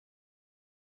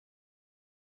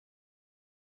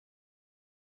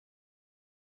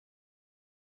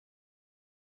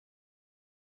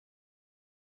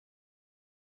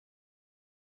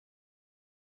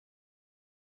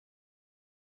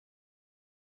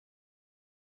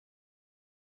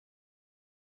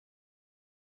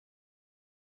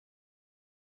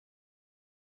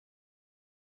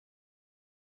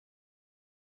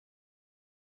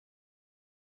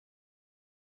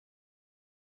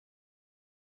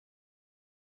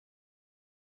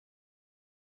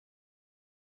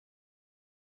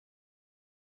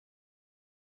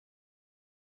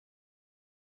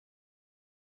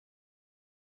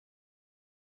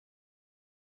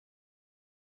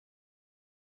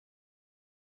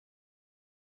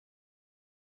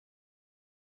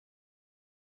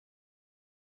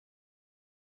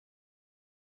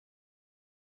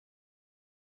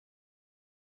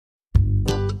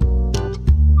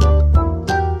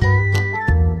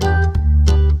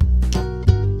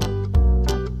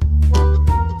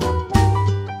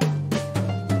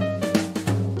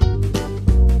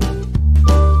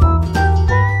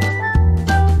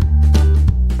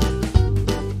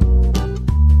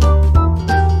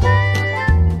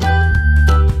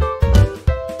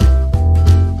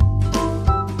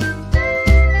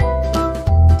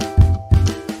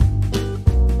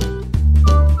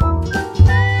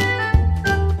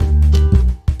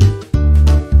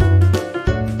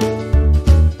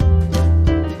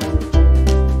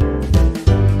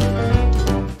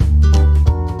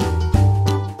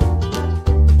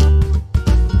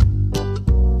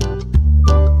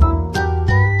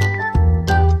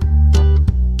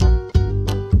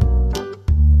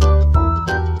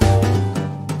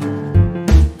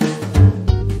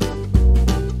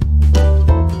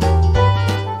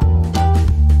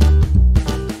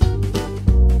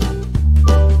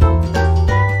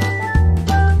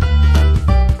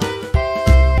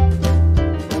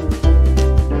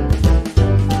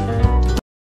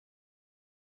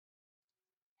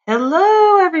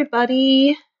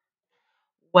everybody.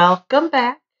 Welcome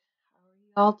back. How are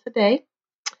you all today?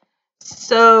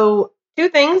 So, two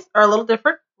things are a little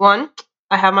different. One,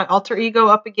 I have my alter ego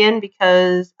up again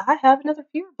because I have another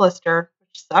fever blister,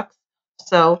 which sucks.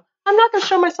 So, I'm not going to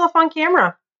show myself on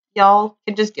camera. Y'all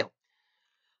can just deal.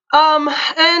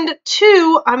 And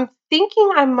two, I'm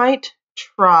thinking I might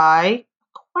try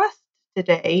a quest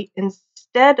today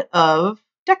instead of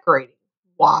decorating.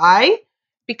 Why?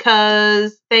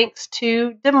 Because thanks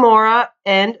to Demora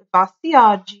and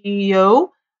Vasiaggio,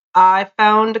 I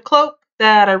found a cloak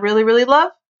that I really, really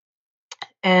love.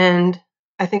 And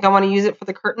I think I want to use it for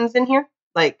the curtains in here.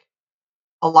 Like,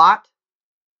 a lot.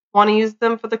 Want to use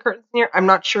them for the curtains in here. I'm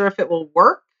not sure if it will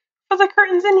work for the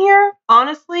curtains in here,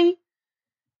 honestly.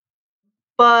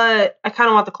 But I kind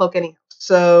of want the cloak anyhow.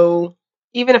 So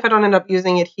even if I don't end up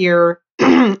using it here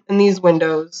in these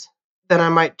windows, then I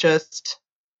might just,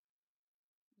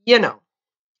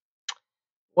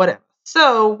 whatever.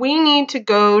 So we need to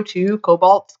go to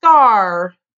Cobalt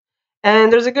Scar.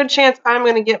 And there's a good chance I'm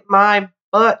going to get my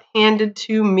butt handed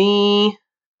to me.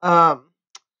 I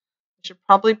should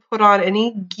probably put on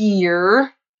any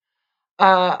gear.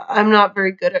 I'm not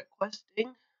very good at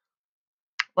questing.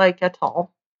 Like, at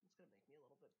all. It's going to make me a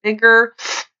little bit bigger.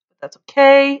 But that's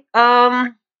okay.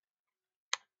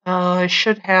 I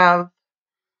should have,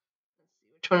 let's see,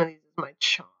 which one of these is my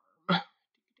charm?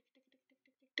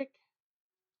 Here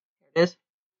it is.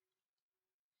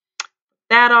 Put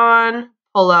that on.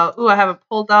 Pull out. Ooh, I haven't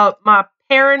pulled out my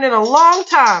Perrin in a long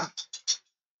time.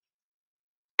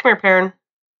 Come here, Perrin.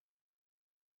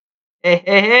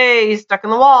 Hey, he's stuck in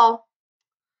the wall.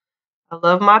 I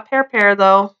love my pear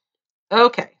though.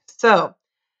 Okay, so,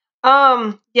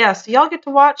 yeah, so y'all get to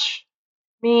watch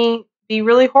me be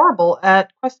really horrible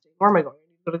at questing. Where am I going? I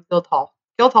need to go to Guildhall.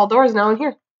 Guildhall door is now in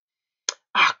here.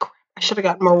 Ah, crap. I should have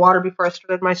gotten more water before I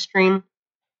started my stream.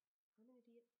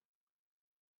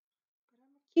 I'm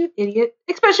a cute idiot.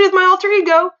 Especially with my alter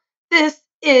ego. This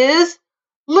is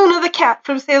Luna the cat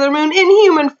from Sailor Moon in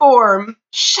human form.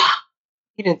 Shah!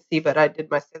 You didn't see, but I did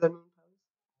my Sailor Moon pose.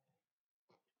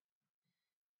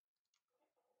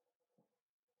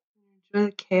 Enjoy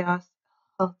the chaos.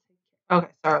 Okay, sorry,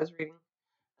 I was reading.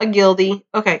 A guildie.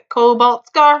 Okay, Cobalt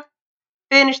Scar.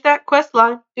 Finish that quest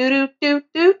line. Do.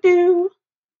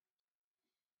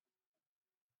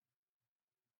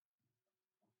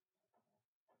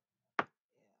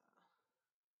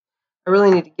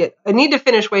 I need to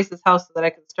finish Wace's house so that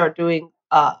I can start doing,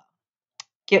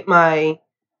 get my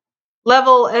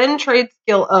level and trade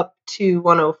skill up to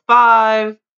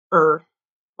 105 or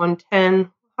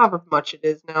 110, however much it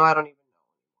is now. I don't even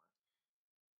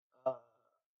know.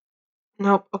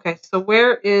 Nope. Okay, so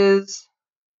where is?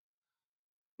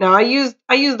 Now I use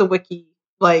the wiki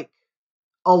like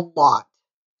a lot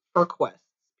for quests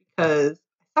because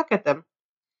I suck at them,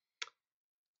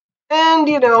 and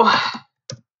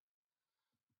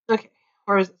okay,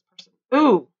 where is this person?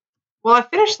 Ooh, well, I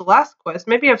finished the last quest.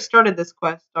 Maybe I've started this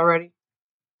quest already.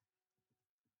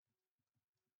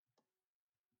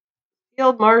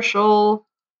 Field Marshal.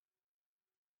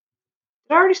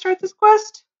 Did I already start this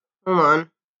quest? Hold on.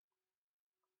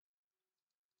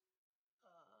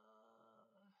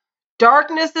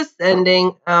 Darkness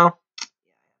Ascending. Oh.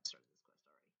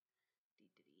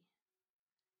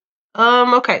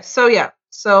 Okay, so yeah.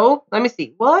 So, let me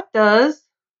see. What does... Is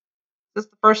this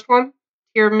the first one?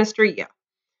 Tier Mystery? Yeah.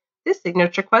 This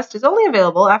signature quest is only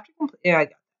available after complete... Yeah, I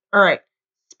got it. Alright.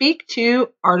 Speak to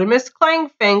Artemis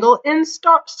Clangfangle in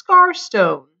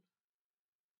Scarstone. Is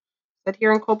that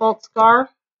here in Cobalt Scar?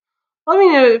 Let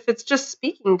me know if it's just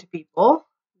speaking to people.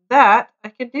 That I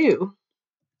could do.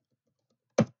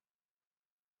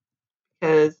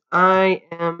 Because I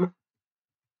am,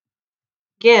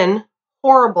 again,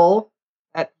 horrible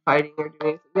at fighting or doing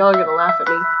anything. Y'all are going to laugh at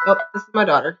me. Oh, this is my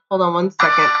daughter. Hold on one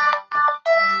second.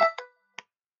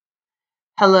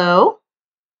 Hello?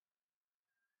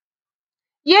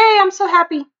 Yay, I'm so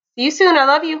happy. See you soon. I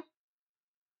love you.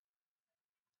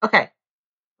 Okay.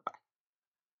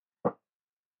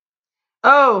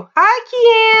 Oh,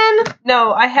 hi, Kian.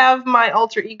 No, I have my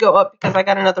alter ego up because I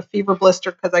got another fever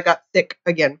blister because I got sick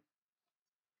again.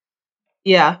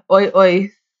 Yeah.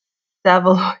 Oi,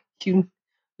 Savaloy.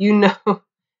 You know.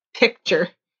 Picture.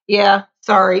 Yeah,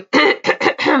 sorry.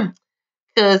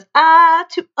 Because I'm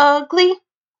too ugly.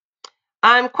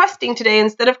 I'm questing today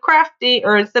instead of crafting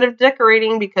or instead of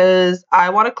decorating because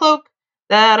I want a cloak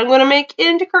that I'm going to make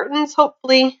into curtains,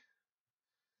 hopefully.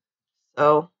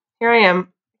 So, here I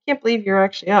am. I can't believe you're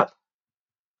actually up.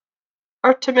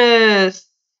 Artemis.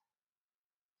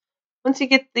 Once you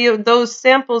get those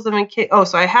samples of... Oh,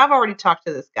 so I have already talked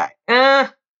to this guy. I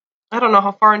don't know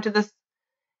how far into this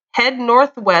head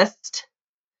northwest.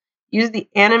 Use the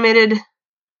animated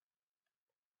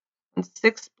on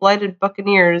 6 blighted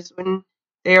buccaneers. When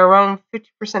they are around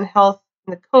 50% health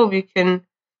in the cove, they can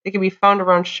be found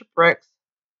around shipwrecks.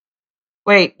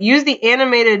 Wait, use the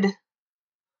animated.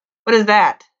 What is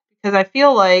that? Because I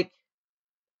feel like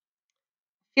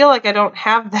I don't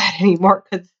have that anymore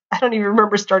because I don't even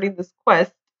remember starting this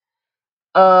quest.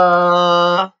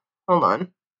 Hold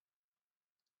on.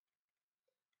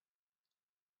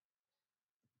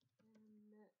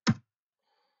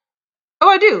 Oh,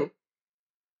 I do.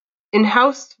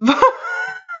 In-house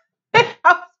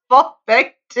in-house vault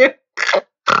bag too.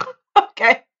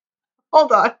 Okay,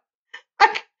 hold on.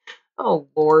 Oh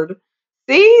Lord.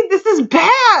 See, this is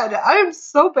bad. I am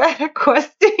so bad at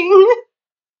questing.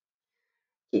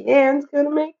 Kian's gonna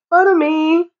make fun of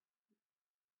me.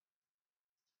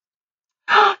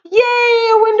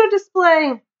 Yay, a window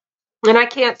display. And I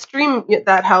can't stream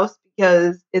that house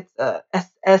because it's a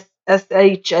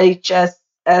SHH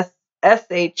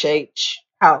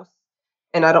house.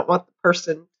 And I don't want the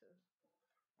person to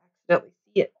accidentally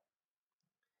see it.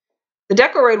 The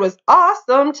Deco Raid was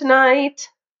awesome tonight.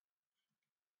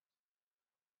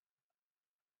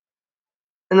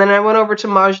 And then I went over to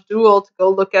Majdoul to go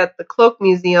look at the Cloak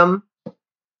Museum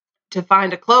to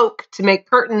find a cloak to make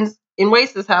curtains in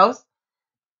Wace's house.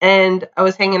 And I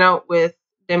was hanging out with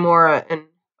Demora and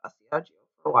Basiagio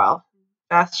for a while.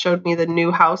 Bass showed me the new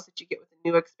house that you get with the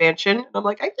new expansion. And I'm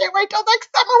like, I can't wait till next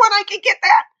summer when I can get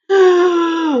that.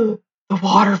 The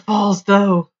waterfalls,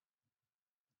 though.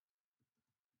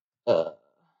 The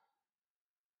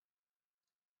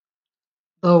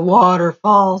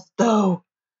waterfalls, though.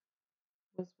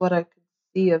 Was what I could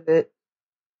see of it.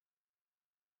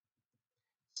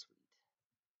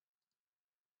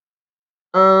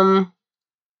 Oh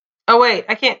wait,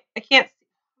 I can't see. I'm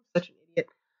such an idiot.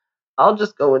 I'll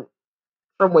just go in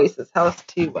from Wace's house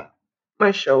to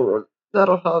my showroom.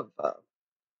 That'll have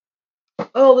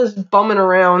all this bumming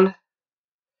around.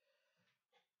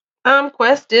 I'm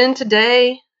questing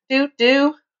today. Doot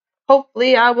doot.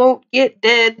 Hopefully I won't get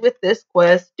dead with this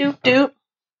quest. Doot doot.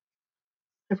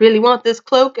 I really want this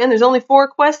cloak, and there's only 4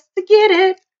 quests to get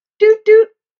it. Doot doot.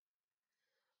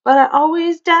 But I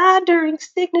always die during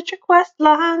signature quest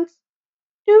lines.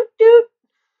 Doot doot.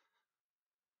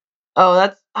 Oh,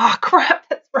 that's crap.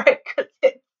 That's right.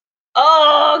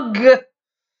 Ugh. You'll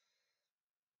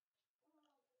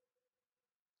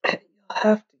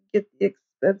have to get the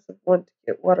expensive one to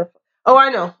get waterfall. Oh, I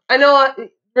know.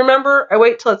 Remember, I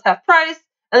wait till it's half price,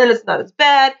 and then it's not as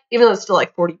bad, even though it's still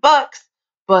like $40.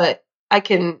 But I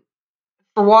can,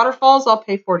 for waterfalls, I'll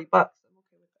pay $40. I'm okay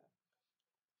with that.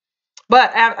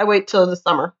 But I wait till the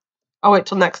summer. I'll wait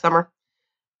till next summer.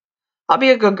 I'll be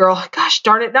a good girl. Gosh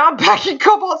darn it! Now I'm back in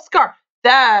Cobalt Scar.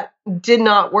 That did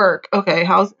not work. Okay,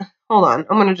 hold on.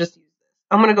 I'm gonna just use this.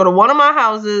 I'm gonna go to one of my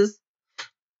houses.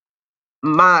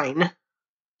 Mine.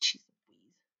 Jeez.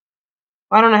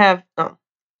 Why don't I have? Oh.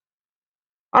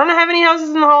 I don't have any houses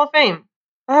in the Hall of Fame.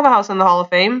 I have a house in the Hall of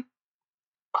Fame.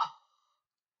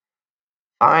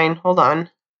 Fine, hold on.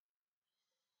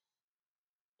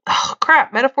 Oh,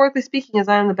 crap. Metaphorically speaking, as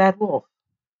I am the bad wolf.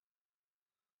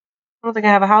 I don't think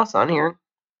I have a house on here.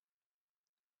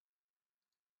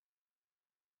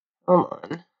 Hold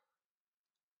on.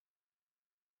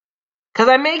 Because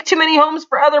I make too many homes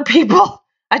for other people.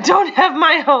 I don't have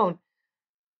my own.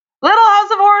 Little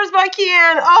House of Horrors by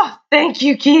Kian. Oh, thank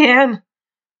you, Kian.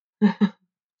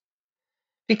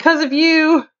 Because of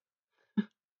you.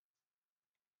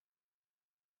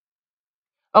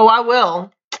 Oh, I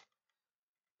will.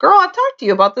 Girl, I've talked to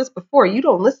you about this before. You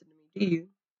don't listen to me, do you?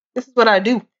 This is what I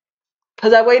do.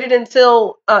 Because I waited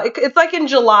until, it's like in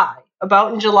July.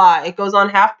 About in July. It goes on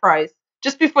half price.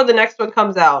 Just before the next one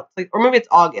comes out. Or maybe it's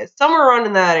August. Somewhere around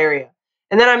in that area.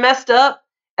 And then I messed up.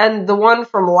 And the one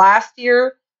from last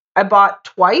year, I bought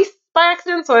twice by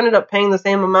accident. So I ended up paying the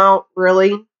same amount,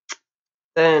 really,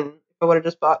 than if I would have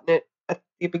just bought it at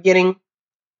the beginning.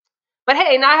 But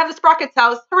hey, now I have the Sprockets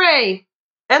house. Hooray!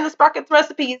 And the Sprockets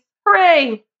recipes.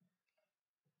 Hooray!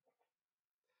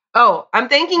 Oh, I'm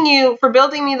thanking you for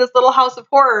building me this little house of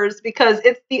horrors because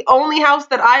it's the only house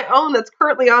that I own that's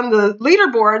currently on the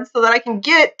leaderboard so that I can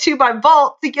get to my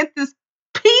vault to get this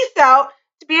piece out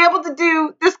to be able to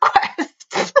do this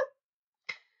quest.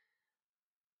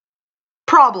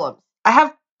 Problems. I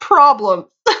have problems.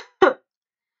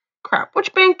 Crap.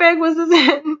 Which bank bag was this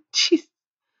in? Jeez.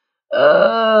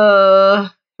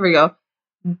 Here we go.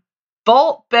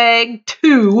 Vault bag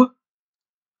 2.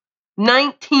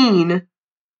 19.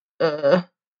 Why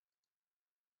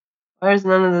is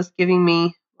none of this giving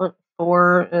me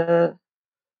 4,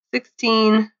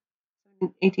 16,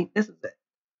 18? This is it.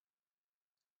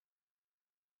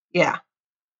 Yeah.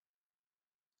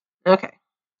 Okay.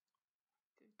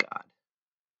 God.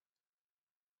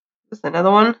 Is this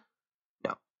another one?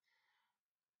 No.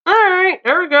 Alright,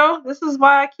 there we go. This is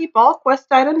why I keep all quest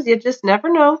items. You just never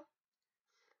know.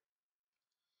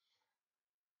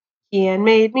 He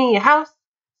made me a house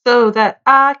so that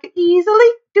I could easily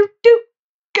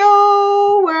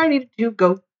go where I needed to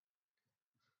go.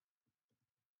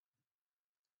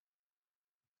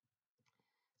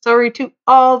 Sorry to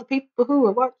all the people who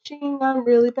are watching. I'm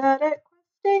really bad at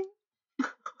questing.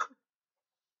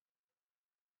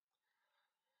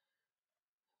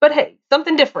 But hey,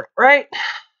 something different, right?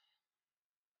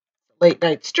 Late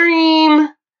night stream.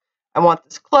 I want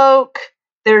this cloak.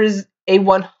 There's a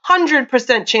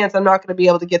 100% chance I'm not going to be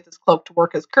able to get this cloak to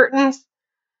work as curtains.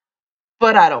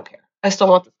 But I don't care. I still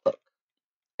want this cloak.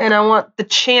 And I want the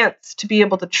chance to be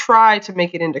able to try to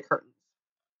make it into curtains.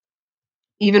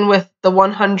 Even with the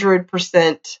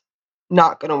 100%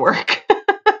 not going to work.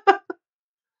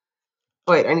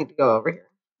 Wait, I need to go over here.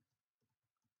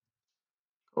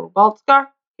 Cobalt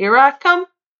Scar, here I come.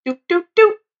 Doop, doop,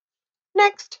 doop.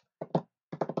 Next.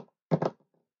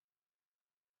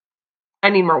 I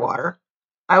need more water.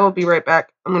 I will be right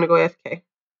back. I'm going to go AFK.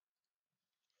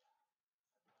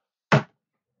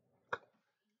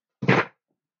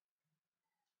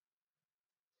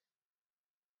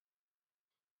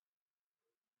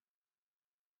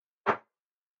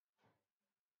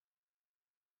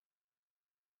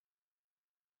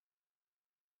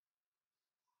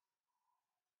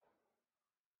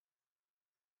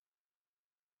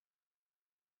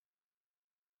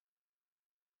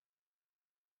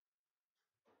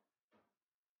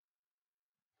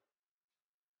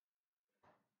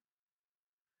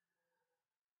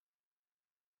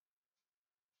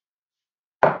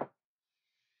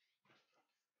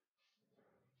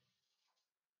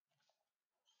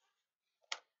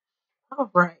 All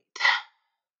right.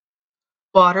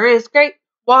 Water is great.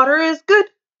 Water is good.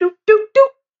 Doop, doop, doop.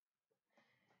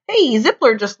 Hey,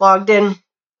 Zippler just logged in.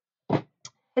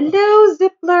 Hello,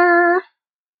 Zippler.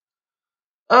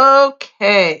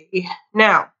 Okay.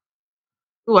 Now.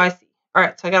 Ooh, I see. All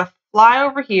right, so I got to fly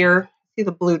over here. See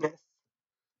the blueness.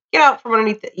 Get out from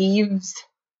underneath the eaves.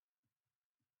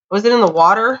 Was it in the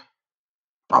water?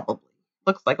 Probably.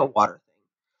 Looks like a water thing.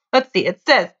 Let's see. It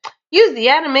says, use the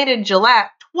animated gelatte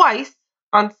twice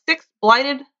on 6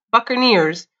 blighted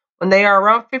buccaneers when they are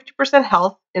around 50%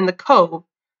 health in the cove.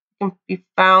 It can be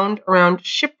found around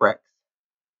shipwrecks.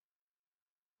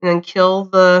 And then kill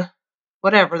the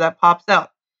whatever that pops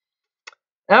out.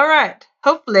 All right.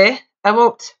 Hopefully, I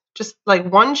won't just like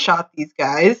one-shot these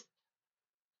guys.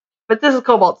 But this is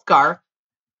Cobalt Scar.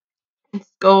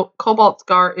 Cobalt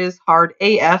Scar is hard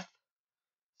AF.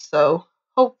 So,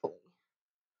 hopefully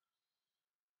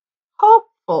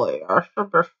I should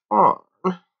be fine.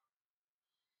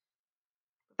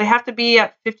 They have to be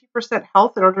at 50%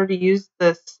 health in order to use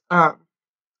this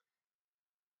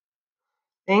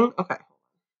thing. Okay.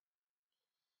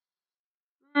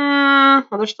 Well,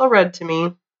 they're still red to me.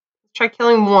 Let's try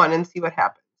killing one and see what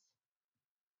happens.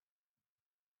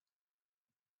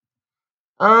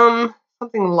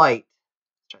 Something light.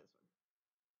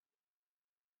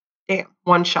 Damn,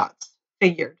 one shots.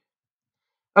 Figured.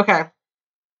 Okay.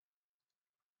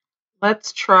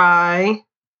 Let's try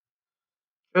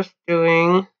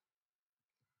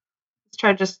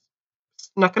just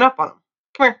snucking up on him.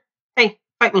 Come here. Hey,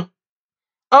 fight me.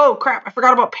 Oh, crap. I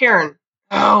forgot about Perrin.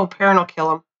 Oh, Perrin will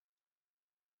kill him.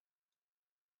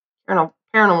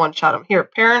 Perrin will one-shot him. Here,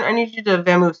 Perrin, I need you to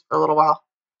vamoose for a little while.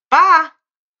 Bye!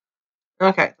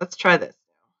 Okay, let's try this.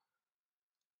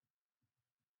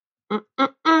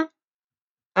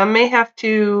 I may have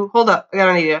to... Hold up. I got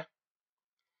an idea.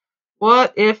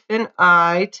 What if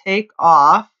I take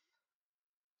off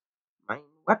my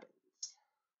weapons?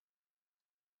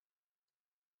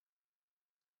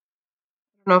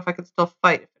 I don't know if I can still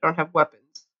fight if I don't have weapons.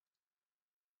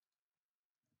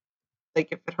 Like,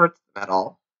 if it hurts them at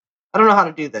all. I don't know how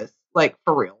to do this. Like,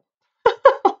 for real.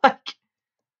 Like,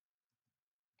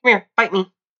 come here. Fight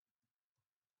me.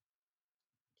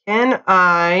 Can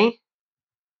I...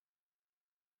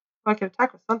 Oh, I can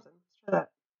attack with something. Let's try that.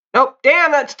 Nope.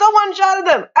 Damn, that still one-shotted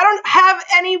them. I don't have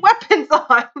any weapons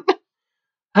on.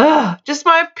 Just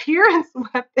my appearance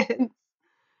weapons.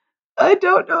 I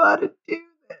don't know how to do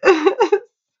this.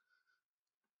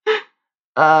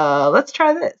 Let's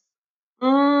try this.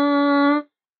 What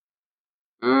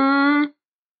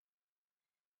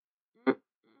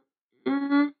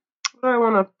do I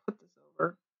want to put this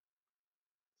over?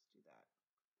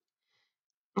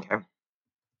 Okay.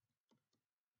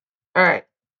 All right.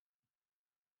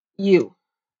 You.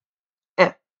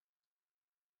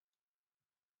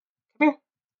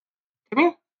 Come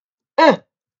here. Ugh.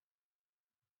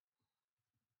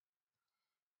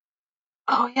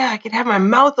 Oh, yeah, I can have my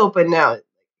mouth open now.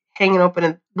 Hanging open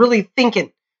and really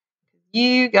thinking.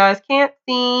 You guys can't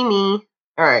see me.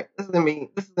 All right, this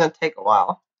is gonna take a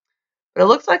while. But it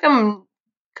looks like I'm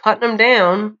cutting them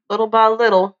down little by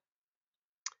little.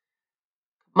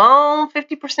 Come on,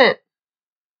 50%.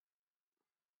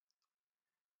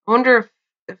 I wonder if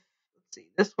let's see,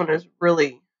 this one is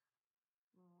really...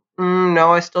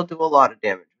 no, I still do a lot of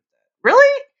damage with that.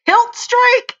 Really? Hilt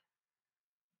strike?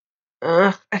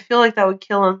 I feel like that would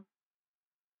kill him.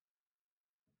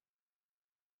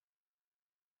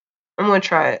 I'm gonna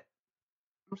try it.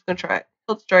 I'm just gonna try it.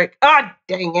 Hilt strike. Ah,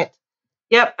 dang it.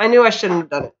 Yep, I knew I shouldn't have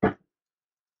done it.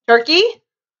 Turkey?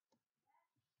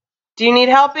 Do you need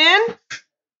help in?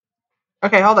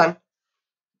 Okay, hold on.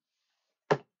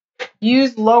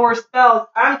 Use lower spells.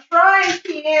 I'm trying,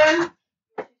 Kian.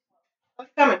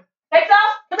 What's coming? Pig's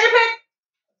off. Come here, Pig.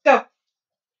 Go.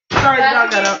 Sorry, the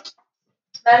dog got up.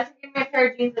 Let's give me a pair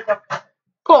of jeans that don't fit.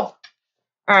 Cool. All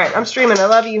right, I'm streaming. I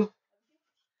love you.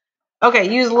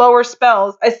 Okay, use lower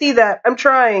spells. I see that. I'm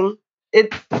trying.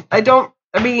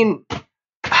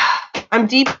 I'm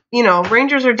deep,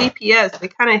 Rangers are DPS. They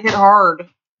kind of hit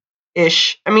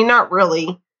hard-ish. I mean, not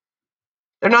really.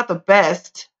 They're not the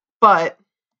best, but...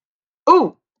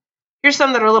 Ooh, here's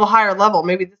some that are a little higher level.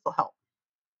 Maybe this will help.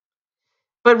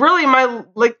 But really, my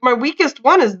weakest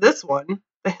one is this one,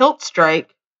 the hilt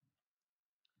strike.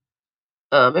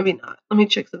 Maybe not. Let me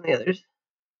check some of the others.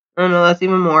 Oh no, that's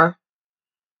even more.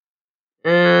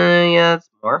 Yeah, that's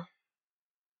more.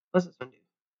 What's this one do?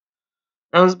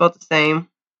 That one's about the same.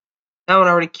 That one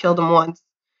already killed him once.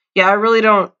 Yeah, I really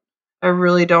don't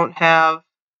have...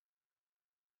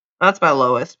 That's my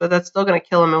lowest, but that's still gonna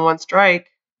kill him in one strike.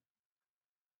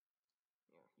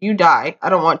 You die. I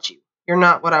don't want you. You're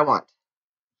not what I want.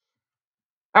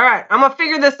 Alright, I'm gonna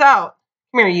figure this out.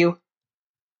 Come here, you.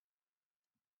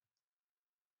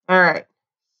 Alright.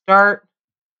 Start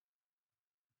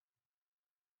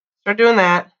doing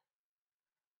that.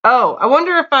 Oh, I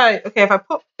wonder if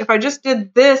I just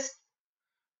did this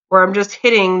where I'm just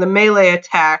hitting the melee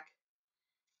attack.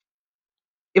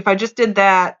 If I just did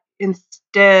that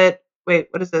instead, wait,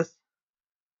 what is this?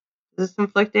 Does this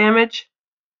inflict damage?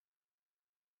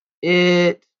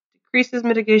 It decreases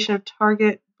mitigation of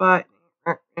target, but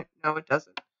no, it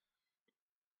doesn't.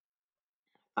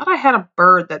 I thought I had a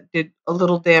bird that did a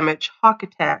little damage. Hawk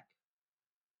attack.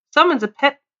 Summons a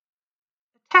pet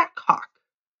attack hawk.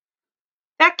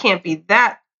 That can't be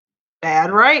that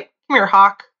bad, right? Come here,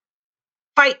 hawk.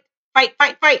 Fight, fight,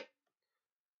 fight, fight.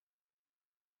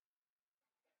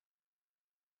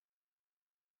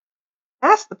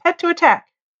 Ask the pet to attack.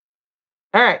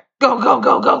 All right, go, go,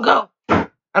 go, go, go.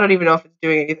 I don't even know if it's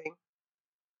doing anything.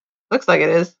 Looks like it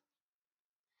is.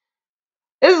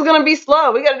 This is going to be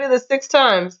slow. We got to do this 6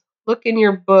 times. Look in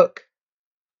your book.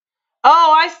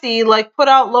 Oh, I see. Like, put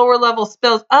out lower level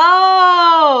spells.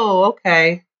 Oh,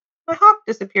 okay. My hawk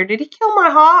disappeared. Did he kill my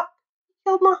hawk? He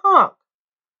killed my hawk.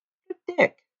 Good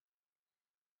dick.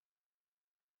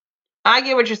 I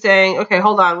get what you're saying. Okay,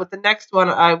 hold on. With the next one,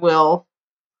 I will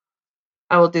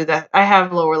do that. I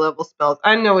have lower level spells.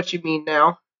 I know what you mean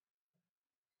now.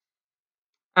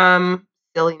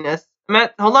 Silliness.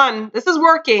 Hold on. This is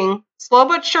working. Slow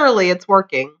but surely, it's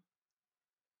working.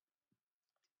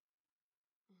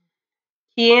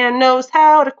 Kian knows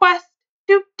how to quest.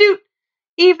 Doot doot.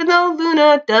 Even though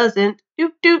Luna doesn't.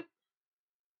 Doot doot.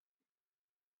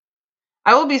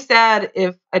 I will be sad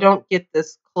if I don't get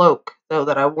this cloak, though,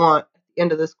 that I want at the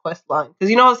end of this quest line.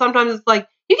 Because sometimes it's like,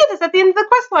 you get this at the end of the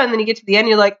quest line, and then you get to the end,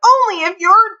 you're like, only if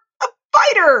you're a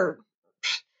fighter!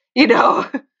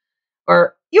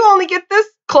 Or, you only get this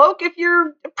cloak if you're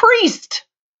a priest!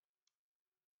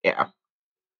 Yeah. That's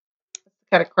the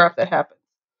kind of crap that happens.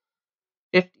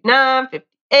 59,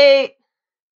 58.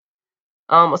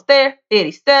 Almost there.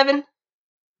 87.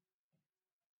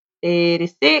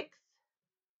 86.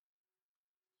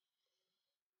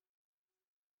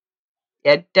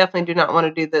 Yeah, I definitely do not want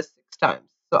to do this 6 times.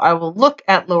 So I will look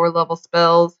at lower level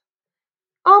spells.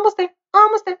 Almost there.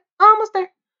 Almost there. Almost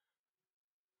there.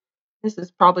 This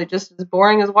is probably just as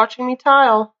boring as watching me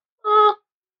tile.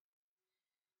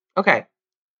 Okay.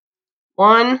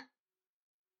 1,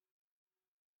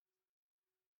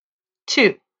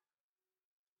 2.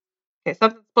 Okay,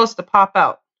 something's supposed to pop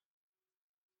out.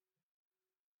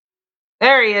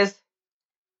 There he is.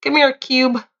 Give me your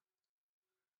cube.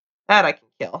 That I can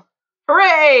kill.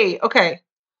 Hooray! Okay.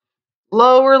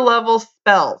 Lower level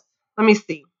spells. Let me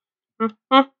see. Book,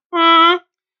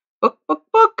 book,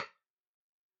 book.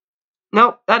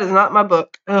 Nope, that is not my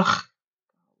book. Ugh.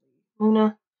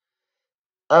 Luna.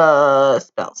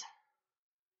 Spells.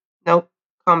 Nope.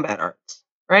 Combat arts.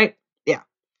 Right? Yeah.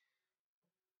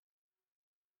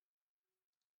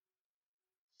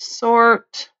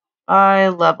 Sort by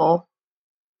level.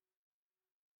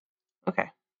 Okay.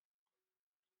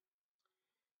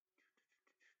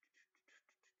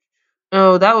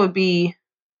 Oh, that would be...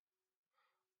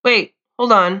 Wait,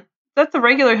 hold on. Is that the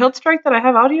regular Hilt Strike that I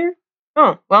have out here?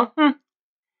 Oh, well,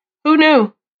 who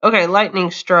knew? Okay,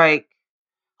 Lightning Strike.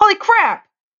 Holy crap!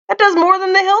 That does more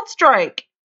than the Hilt Strike!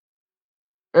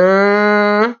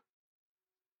 I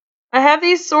have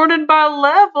these sorted by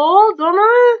level, don't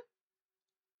I?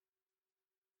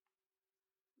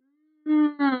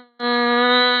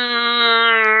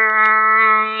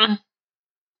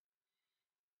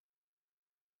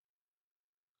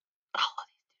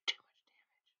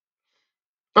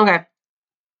 Okay,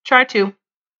 try 2.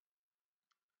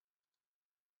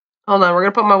 Hold on, we're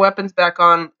gonna put my weapons back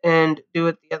on and do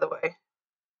it the other way.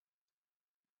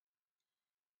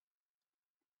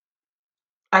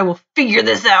 I will figure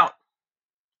this out.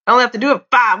 I only have to do it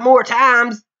 5 more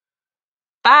times.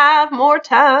 5 more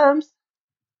times.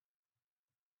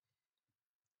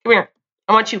 Come here.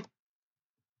 I want you.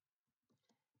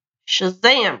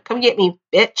 Shazam! Come get me,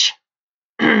 bitch.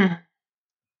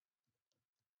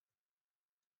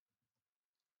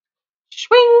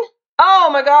 Swing! Oh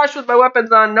my gosh, with my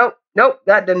weapons on. Nope, nope,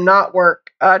 that did not work.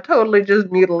 I totally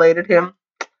just mutilated him.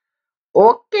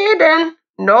 Okay then.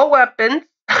 No weapons.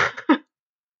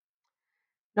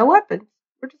 No weapons.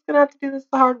 We're just gonna have to do this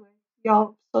the hard way.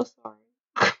 Y'all, I'm so sorry.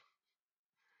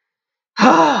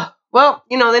 Well,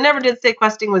 you know, they never did say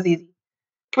questing was easy.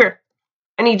 Come here.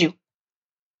 I need you.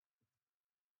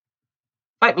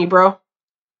 Fight me, bro.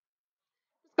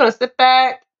 Just gonna sit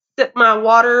back, sip my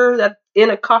water that's in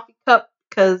a coffee cup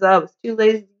because I was too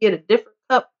lazy to get a different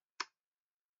cup,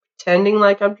 pretending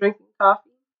like I'm drinking coffee.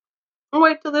 And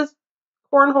wait till this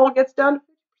cornhole gets down to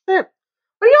 50%.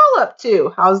 What are y'all up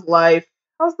to? How's life?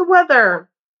 How's the weather?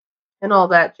 And all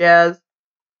that jazz.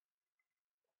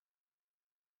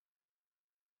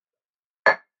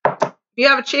 If you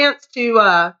have a chance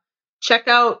to check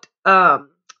out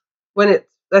when it's,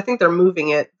 I think they're moving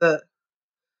it, the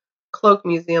Cloak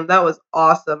Museum. That was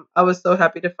awesome. I was so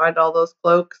happy to find all those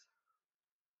cloaks.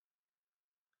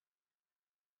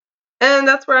 And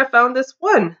that's where I found this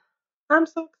one. I'm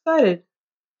so excited.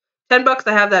 $10,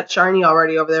 I have that shiny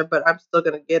already over there, but I'm still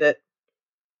going to get it.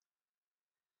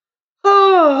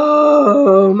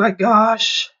 Oh my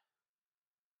gosh.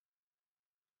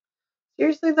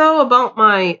 Seriously though, about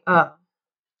my,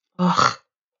 ugh.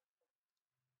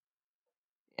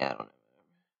 Yeah, I don't know.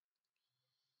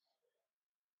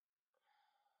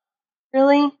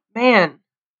 Really? Man.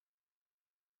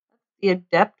 The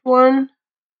adept one?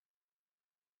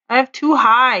 I have too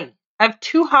high. I have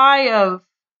too high of,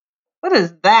 what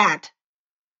is that?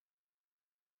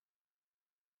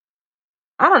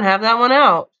 I don't have that one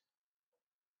out.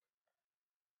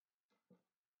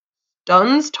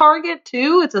 Stuns target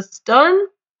too? It's a stun?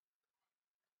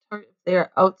 Target if they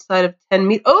are outside of 10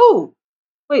 meters. Oh!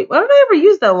 Wait, why don't I ever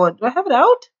use that one? Do I have it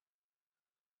out?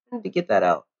 I need to get that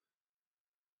out.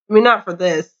 I mean, not for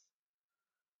this.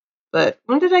 But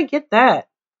when did I get that?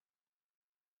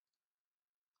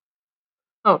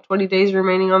 Oh, 20 days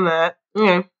remaining on that.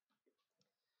 Okay.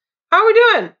 How are we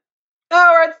doing?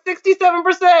 Oh, we're at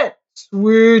 67%.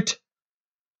 Sweet.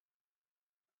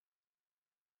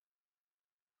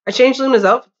 I changed Luna's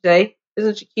outfit today.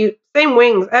 Isn't she cute? Same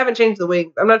wings. I haven't changed the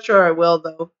wings. I'm not sure I will,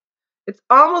 though. It's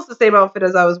almost the same outfit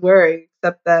as I was wearing,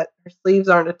 except that her sleeves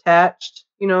aren't attached,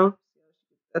 you know?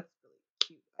 That's really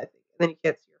cute, I think. And then you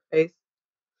can't see her face.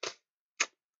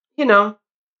 You know,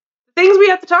 the things we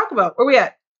have to talk about. Where we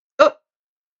at? Oh,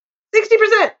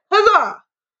 60%. Huzzah!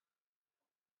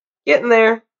 Getting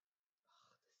there.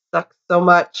 Sucks so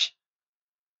much.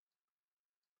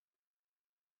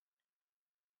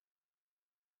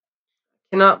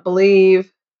 Cannot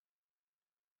believe.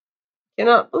 I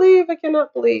cannot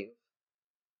believe.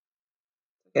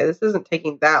 Okay, this isn't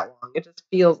taking that long. It just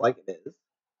feels like it is.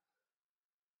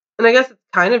 And I guess it's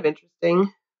kind of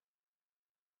interesting.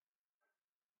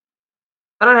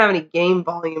 I don't have any game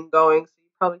volume going, so you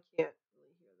probably can't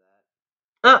really hear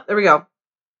that. Ah, there we go.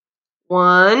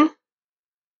 1,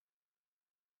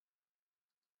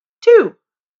 2.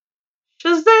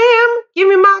 Shazam! Give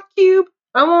me my cube.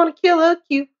 I want to kill a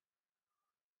cube.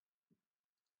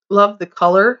 Love the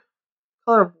color.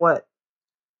 Color of what?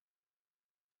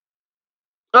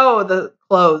 Oh, the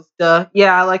clothes. Duh.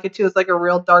 Yeah, I like it too. It's like a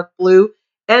real dark blue.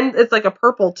 And it's like a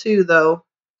purple too, though.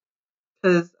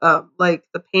 Because, like,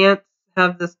 the pants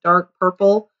have this dark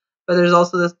purple, but there's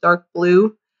also this dark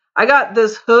blue. I got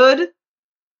this hood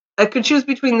I could choose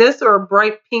between this or a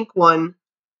bright pink one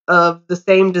of the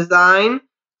same design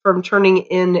from turning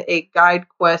in a Guide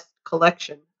Quest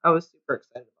collection. I was super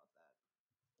excited about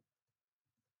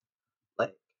that.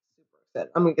 Like, super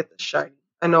excited. I'm going to get this shiny.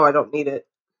 I know I don't need it.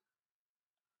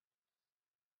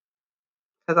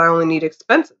 Because I only need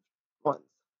expensive ones.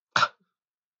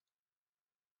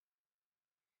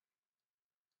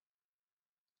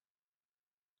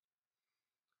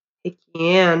 Hey,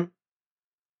 Kian.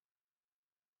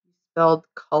 You spelled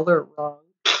color wrong.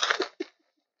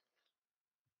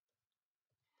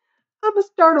 I'm going to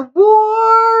start a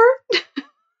war.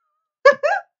 Come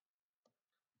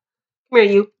here,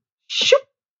 you. Shoop.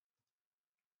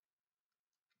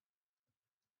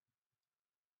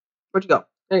 Where'd you go?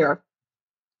 There you are.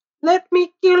 Let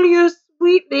me kill you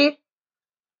sweetly.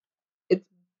 It's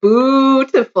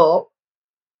beautiful.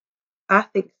 I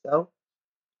think so.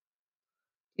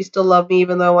 You still love me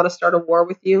even though I want to start a war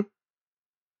with you?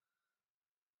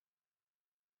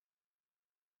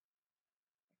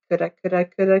 Could.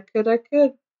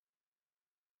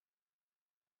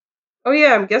 Oh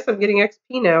yeah, I guess I'm getting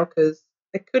XP now because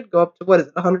it could go up to, what is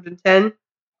it, 110?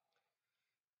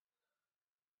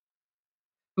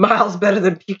 Miles better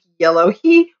than Puky Yellow.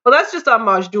 Well, that's just on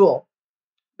Maj Duel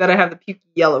that I have the Puky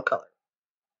Yellow color.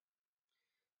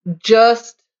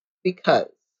 Just because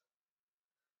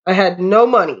I had no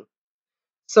money.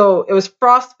 So it was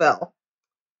Frostfell.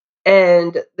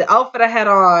 And the outfit I had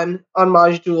on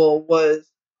Maj Duel was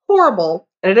horrible.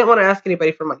 And I didn't want to ask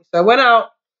anybody for money. So I went out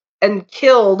and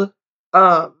killed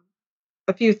a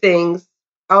few things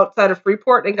outside of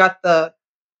Freeport and got the,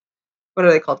 what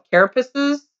are they called?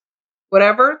 Carapaces?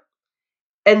 Whatever.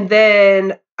 And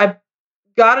then I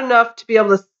got enough to be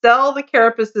able to sell the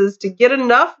carapaces to get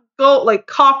enough gold, like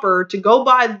copper, to go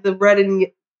buy the red and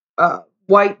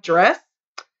white dress.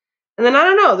 And then I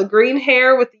don't know, the green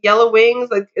hair with the yellow wings,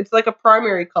 like it's like a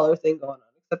primary color thing going on,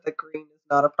 except that green is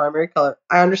not a primary color.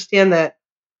 I understand that,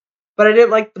 but I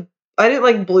didn't like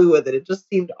blue with it. It just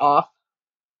seemed off.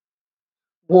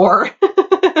 War.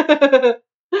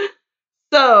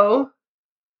 So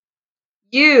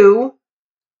you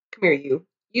come here,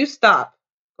 you stop.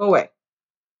 Go away.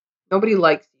 Nobody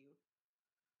likes you.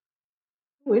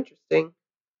 Oh, interesting.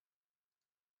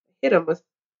 I hit him with.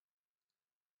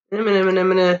 I'm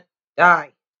gonna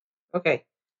die. Okay,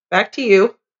 back to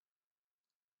you.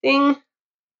 Ding.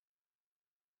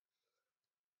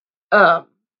 And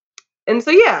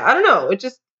so yeah, I don't know.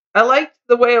 I liked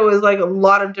the way it was like a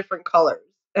lot of different colors,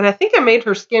 and I think I made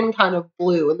her skin kind of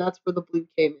blue, and that's where the blue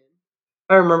came in. If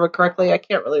I remember correctly, I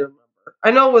can't really remember.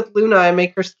 I know with Luna, I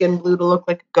make her skin blue to look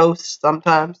like a ghost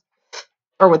sometimes,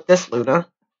 or with this Luna.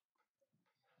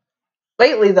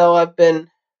 Lately, though, I've been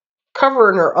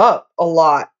covering her up a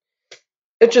lot.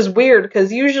 It's just weird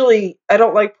because usually I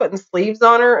don't like putting sleeves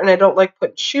on her and I don't like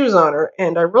putting shoes on her.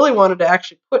 And I really wanted to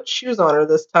actually put shoes on her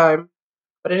this time,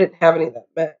 but I didn't have any that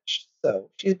matched.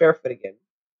 So she's barefoot again,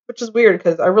 which is weird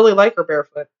because I really like her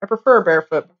barefoot. I prefer her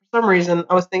barefoot, but for some reason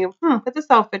I was thinking, with this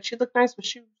outfit, she'd look nice with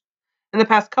shoes. And the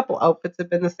past couple outfits have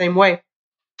been the same way.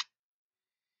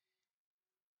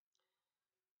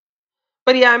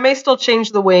 But yeah, I may still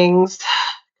change the wings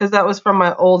because that was from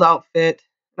my old outfit.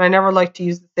 And I never like to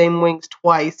use the same wings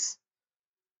twice.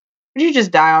 Did you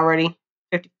just die already?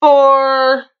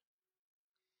 54,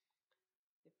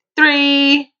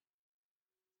 53,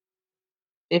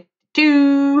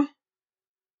 52.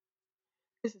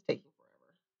 This is taking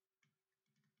forever.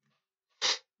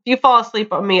 If you fall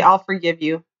asleep on me, I'll forgive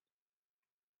you.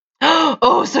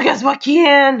 Oh, so guess what,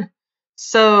 Kian?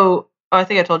 So, I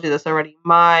think I told you this already.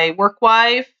 My work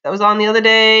wife that was on the other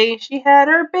day, she had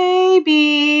her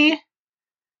baby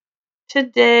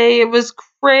today. It was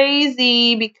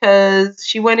crazy because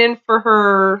she went in for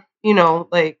her,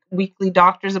 weekly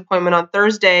doctor's appointment on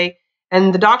Thursday,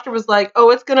 and the doctor was like,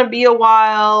 "Oh, it's going to be a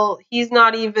while. He's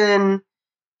not even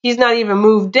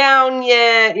moved down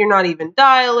yet. You're not even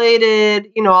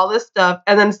dilated, all this stuff."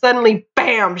 And then suddenly,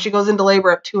 bam, she goes into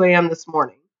labor at 2 a.m. this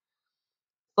morning.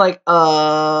 Like,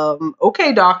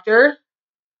 okay, doctor.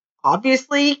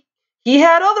 Obviously, he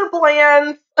had other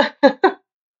plans.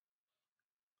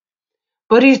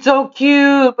 But he's so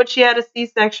cute. But she had a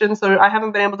C-section, so I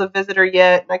haven't been able to visit her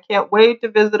yet. And I can't wait to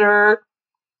visit her.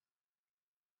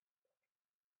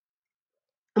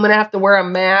 I'm going to have to wear a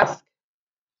mask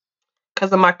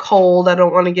because of my cold. I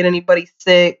don't want to get anybody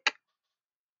sick.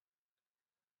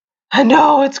 I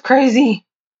know, it's crazy.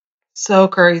 So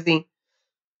crazy.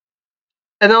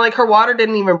 And then, like, her water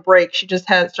didn't even break. She just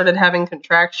started having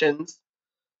contractions.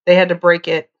 They had to break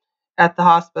it at the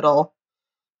hospital.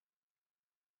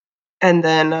 And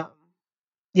then,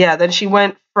 then she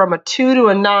went from a 2 to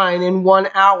a 9 in 1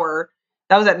 hour.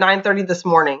 That was at 9:30 this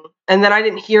morning. And then I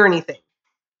didn't hear anything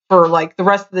for like the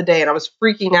rest of the day, and I was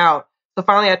freaking out. So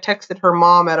finally I texted her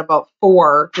mom at about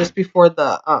 4, just before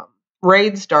the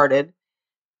raid started.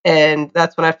 And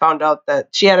that's when I found out that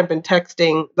she hadn't been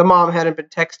texting, the mom hadn't been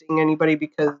texting anybody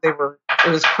because it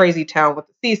was crazy town with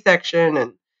the C-section,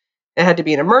 and it had to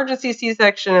be an emergency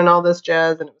C-section and all this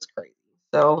jazz, and it was crazy.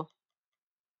 So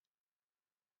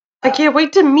I can't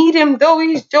wait to meet him, though.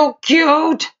 He's so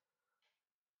cute.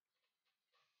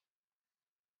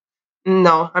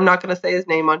 No, I'm not going to say his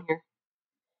name on here.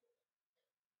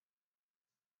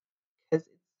 Because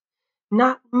it's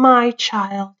not my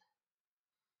child.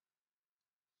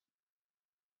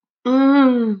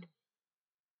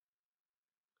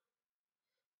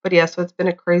 But yeah, so it's been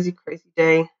a crazy, crazy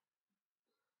day.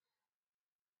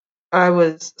 I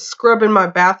was scrubbing my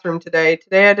bathroom today.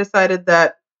 Today I decided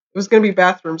that it was going to be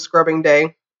bathroom scrubbing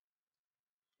day.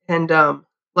 And, you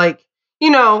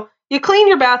clean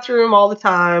your bathroom all the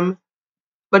time,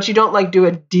 but you don't, do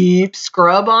a deep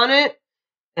scrub on it.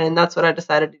 And that's what I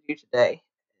decided to do today.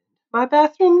 My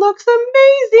bathroom looks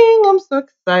amazing. I'm so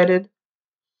excited.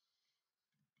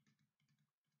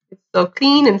 It's so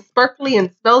clean and sparkly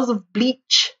and smells of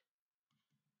bleach.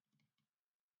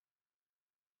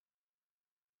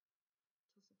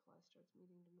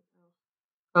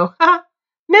 Oh, ha!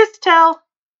 Mistel.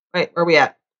 Wait, where are we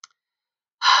at?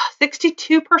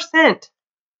 62%.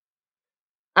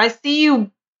 I see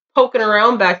you poking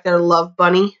around back there, love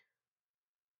bunny.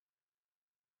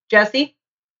 Jessie?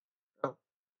 Oh.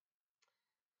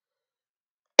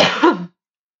 I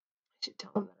should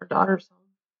tell him that her daughter's home.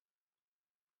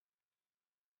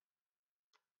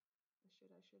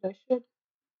 I should.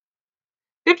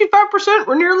 55%,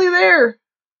 we're nearly there.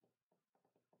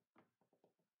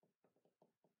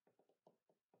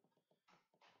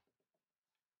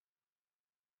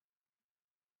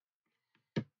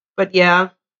 But yeah.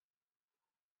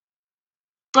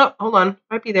 Oh, hold on.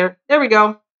 Might be there. There we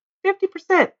go.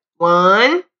 50%.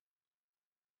 1,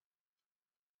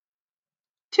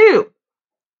 2.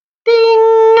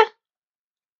 Ding!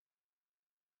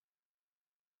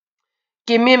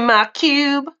 Give me my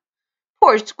cube.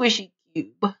 Poor squishy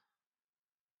cube. What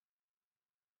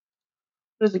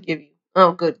does it give you?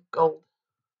 Oh, good. Gold.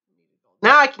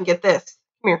 Now I can get this.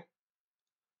 Come here.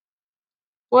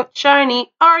 What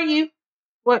shiny are you?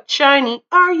 What shiny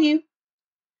are you?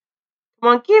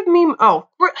 Come on, give me... Oh,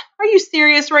 are you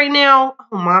serious right now?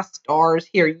 Oh, my stars.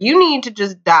 Here, you need to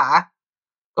just die.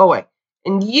 Go away.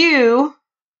 And you...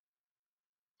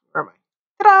 Where am I?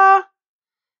 Ta-da!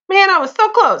 Man, I was so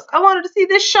close. I wanted to see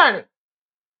this shiny.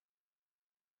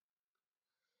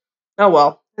 Oh,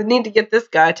 well. I need to get this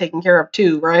guy taken care of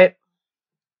too, right?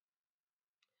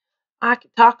 I can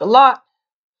talk a lot.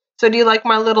 So do you like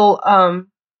my little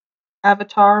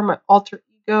avatar, my alter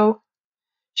ego?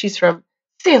 She's from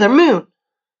Sailor Moon.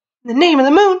 In the name of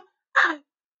the moon, I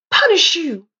punish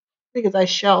you. Because I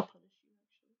shall punish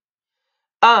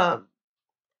you.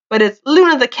 But it's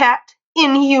Luna the cat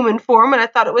in human form, and I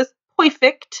thought it was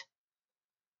perfect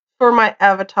for my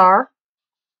avatar.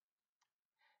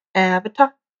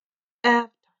 Avatar. Do,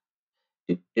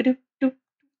 do, do, do,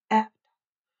 avatar.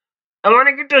 I want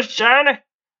to get this shiny.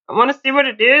 I want to see what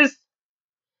it is.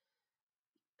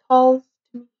 Calls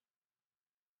to me.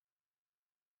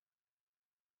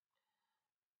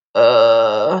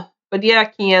 But yeah,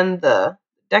 Kian, the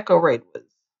deco raid was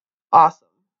awesome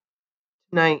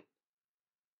tonight.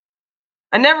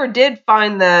 I never did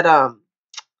find that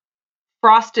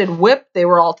frosted whip they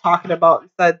were all talking about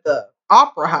inside the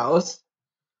opera house.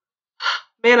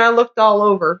 Man, I looked all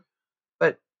over,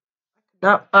 but I could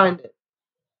not find it.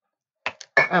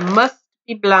 I must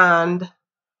be blind.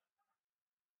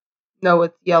 No,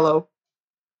 it's yellow.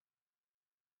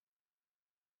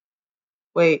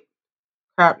 Wait,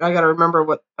 crap, I gotta remember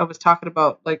what I was talking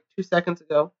about like 2 seconds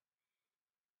ago.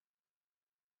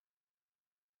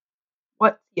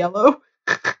 What's yellow?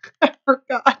 I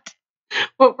forgot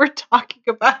what we're talking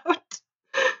about.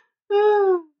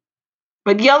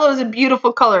 But yellow is a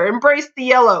beautiful color. Embrace the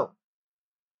yellow.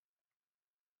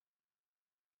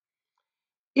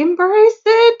 Embrace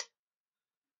it.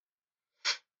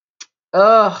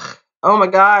 Ugh. Oh my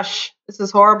gosh. This is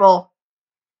horrible.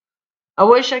 I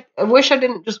wish I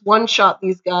didn't just one-shot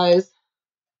these guys.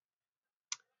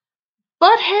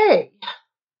 But hey,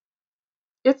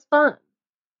 it's fun.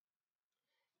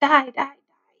 Die.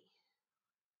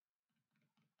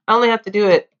 I only have to do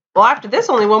it, well, after this,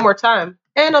 only one more time.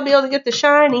 And I'll be able to get the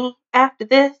shiny after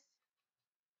this.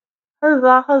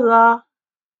 Huzzah, huzzah.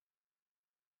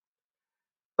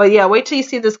 But yeah, wait till you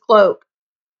see this cloak.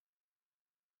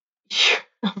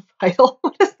 Vital?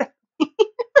 What does that mean?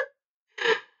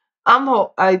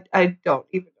 I don't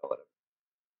even know what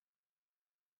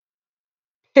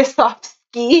piss off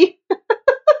ski.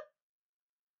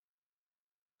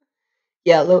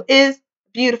 Yellow is a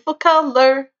beautiful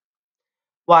color.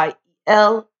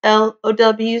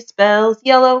 Y-E-L-L-O-W spells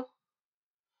yellow.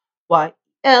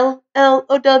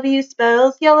 Y-E-L-L-O-W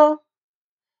spells yellow.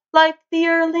 Like the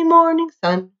early morning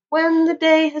sun when the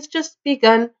day has just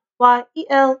begun.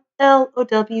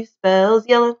 Y-E-L-L-O-W spells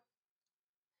yellow.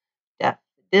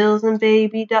 Daffodils and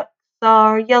baby ducks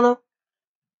are yellow.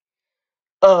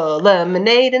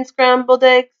 Lemonade and scrambled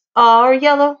eggs are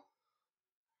yellow.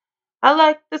 I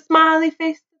like the smiley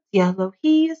face that's yellow.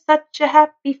 He is such a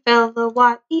happy fellow.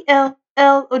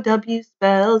 Y-E-L-L-O-W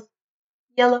spells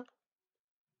yellow.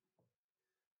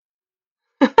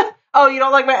 Oh, you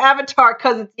don't like my avatar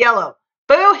because it's yellow.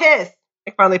 Boo hiss.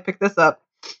 I finally picked this up.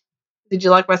 Did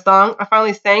you like my song? I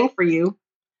finally sang for you.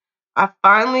 I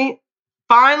finally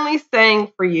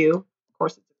sang for you. Of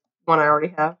course, it's one I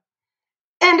already have.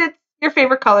 And it's your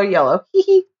favorite color, yellow. Hee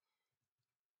hee.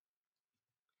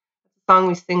 It's a song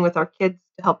we sing with our kids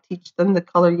to help teach them the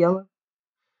color yellow.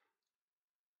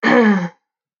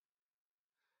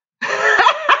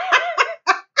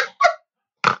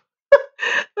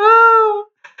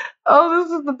 Oh,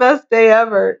 this is the best day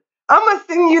ever. I'm going to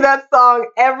sing you that song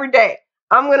every day.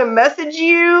 I'm going to message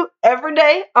you every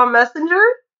day on Messenger,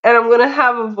 and I'm going to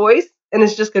have a voice, and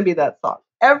it's just going to be that song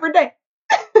every day.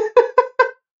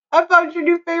 I found your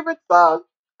new favorite song.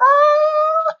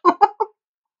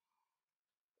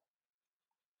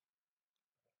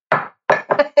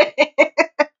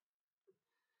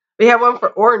 We have one for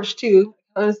orange, too.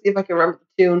 I'm going to see if I can remember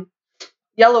the tune.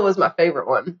 Yellow was my favorite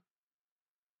one.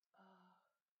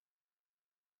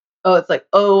 Oh, it's like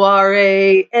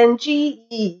O-R-A-N-G-E,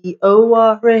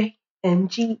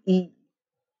 O-R-A-N-G-E.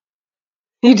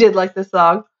 You did like the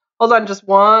song. Hold on just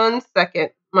 1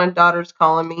 second. My daughter's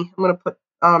calling me. I'm going to put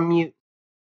on mute.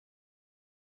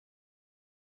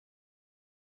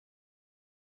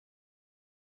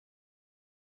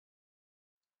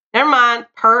 Never mind.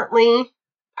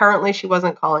 Apparently she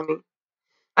wasn't calling me.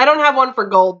 I don't have one for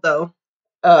gold, though.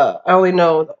 I only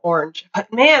know the orange.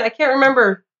 But, man, I can't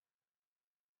remember.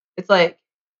 It's like,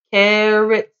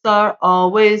 carrots are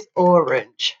always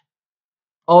orange.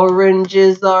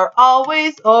 Oranges are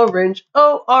always orange.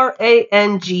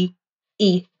 O-R-A-N-G-E.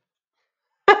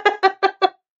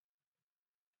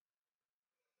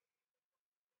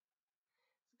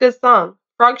 Good song.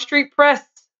 Frog Street Press.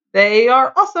 They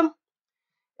are awesome.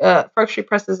 Frog Street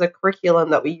Press is a curriculum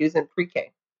that we use in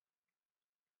pre-K.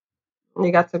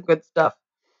 They got some good stuff.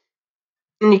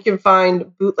 And you can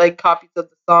find bootleg copies of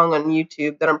the song on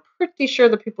YouTube that I'm pretty sure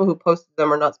the people who posted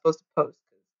them are not supposed to post.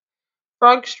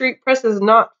 Frog Street Press is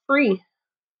not free.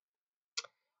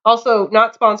 Also,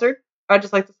 not sponsored. I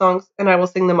just like the songs, and I will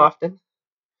sing them often.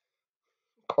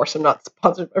 Of course, I'm not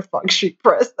sponsored by Frog Street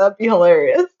Press. That'd be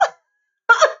hilarious.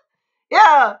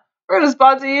 Yeah, we're going to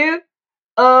sponsor you.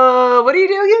 What do you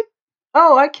do again?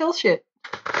 Oh, I kill shit.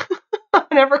 On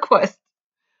EverQuest.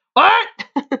 What?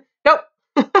 Nope.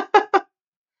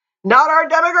 Not our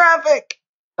demographic.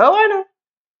 Oh, I know.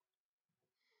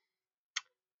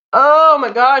 Oh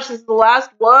my gosh, this is the last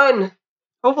one.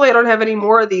 Hopefully I don't have any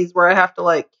more of these where I have to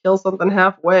like kill something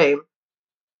halfway.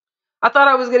 I thought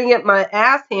I was going to get my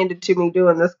ass handed to me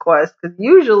doing this quest, because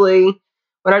usually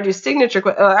when I do signature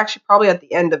quest, actually probably at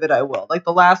the end of it I will. Like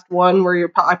the last one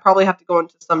where I probably have to go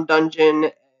into some dungeon and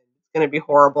it's going to be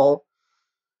horrible.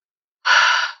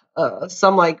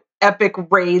 Some like epic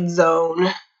raid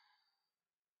zone.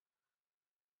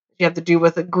 You have to do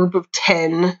with a group of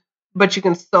 10, but you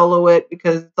can solo it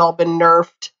because it's all been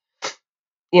nerfed.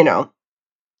 You know,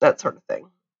 that sort of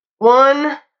thing.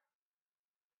 One,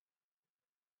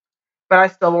 but I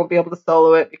still won't be able to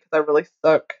solo it because I really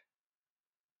suck.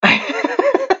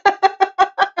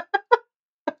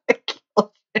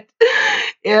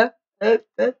 Yeah.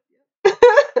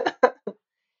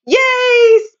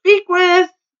 Yay! Speak with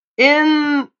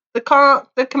in the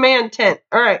command tent.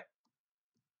 All right.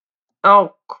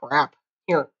 Oh, crap.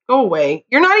 Here, go away.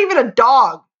 You're not even a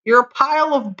dog. You're a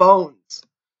pile of bones.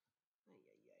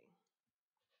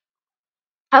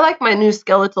 I like my new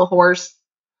skeletal horse.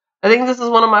 I think this is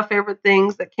one of my favorite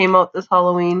things that came out this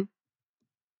Halloween.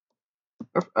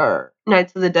 Or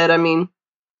Nights of the Dead, I mean.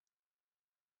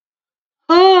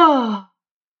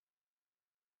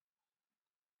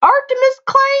 Artemis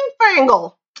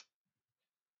Clangfangle.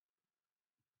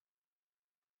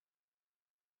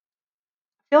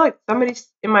 I feel like somebody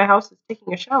in my house is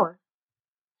taking a shower.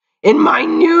 In my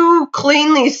new,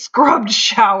 cleanly scrubbed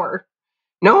shower.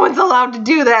 No one's allowed to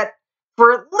do that.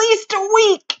 for at least a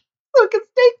week so it can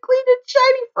stay clean and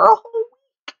shiny for a whole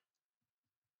week.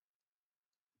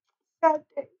 Sad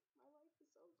day. My life is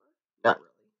over. Not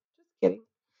really. Just kidding.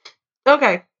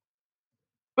 Okay.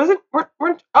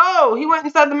 Oh, he went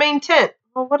inside the main tent.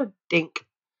 Oh, what a dink.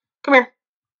 Come here.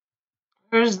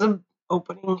 Here's the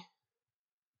opening.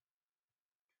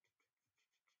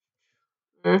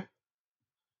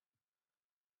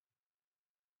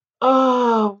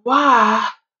 Oh, why?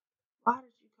 Why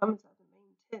did you come inside the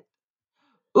main tent?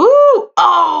 Ooh!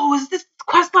 Oh, is this the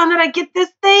quest line that I get this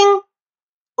thing?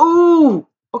 Ooh!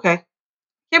 Okay.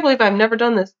 Can't believe I've never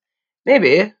done this.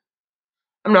 Maybe.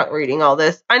 I'm not reading all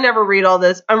this. I never read all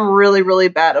this. I'm really, really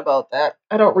bad about that.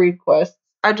 I don't read quests.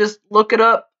 I just look it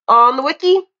up on the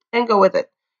wiki and go with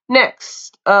it.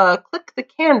 Next, click the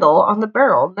candle on the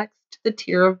barrel next to the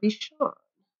Tear of Vishon.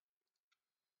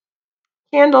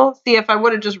 Candle. See, if I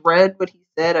would have just read what he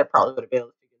said, I probably would have been able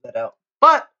to figure that out.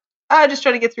 But I just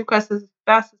try to get through quests as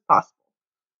fast as possible.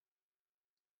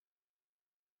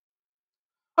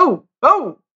 Oh,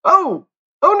 oh, oh,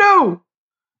 oh no!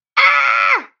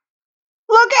 Ah!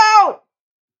 Look out!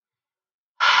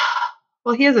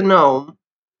 Well, he is a gnome. Of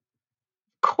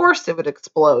course it would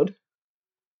explode.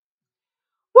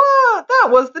 What? That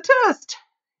was the test.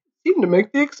 Seemed to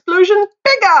make the explosion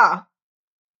bigger.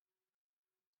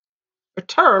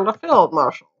 Return to Field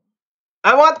Marshal.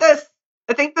 I want this.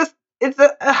 I think this is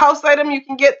a house item you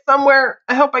can get somewhere.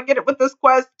 I hope I get it with this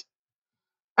quest.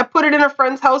 I put it in a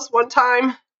friend's house one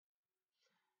time.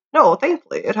 No,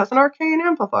 thankfully, it has an arcane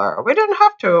amplifier. We didn't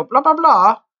have to, blah, blah,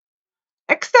 blah.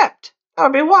 Except, that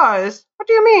would be wise. What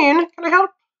do you mean? Can I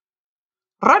help?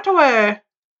 Right away.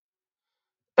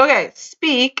 Okay,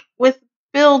 speak with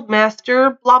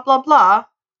Buildmaster, blah, blah, blah.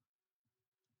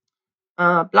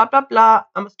 Blah, blah, blah.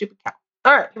 I'm a stupid cow.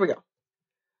 Alright, here we go.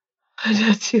 I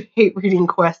just hate reading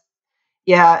quests.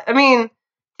 Yeah, I mean,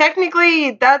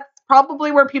 technically, that's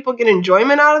probably where people get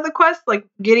enjoyment out of the quest, like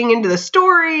getting into the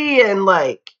story and,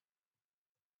 like,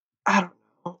 I don't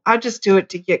know. I just do it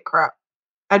to get crap.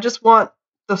 I just want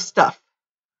the stuff.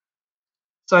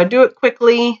 So I do it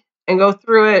quickly and go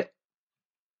through it,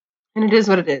 and it is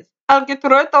what it is. I'll get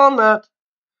through it on that.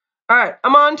 Alright,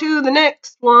 I'm on to the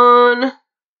next one.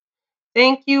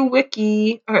 Thank you,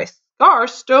 Wiki. Okay,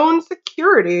 Scarstone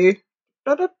Security.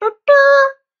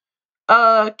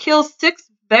 Kill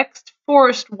 6 Vexed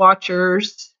Forest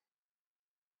Watchers.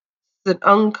 It's an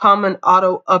uncommon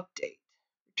auto update.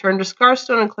 Return to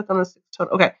Scarstone and click on the 6-tone.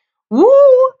 Okay. Woo!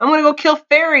 I'm gonna go kill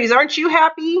fairies. Aren't you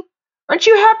happy? Aren't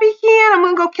you happy, Kian? I'm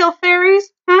gonna go kill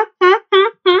fairies.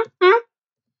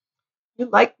 You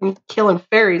like me killing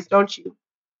fairies, don't you?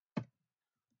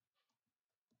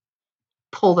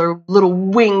 Pull their little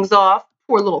wings off.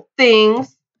 Poor little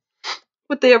things.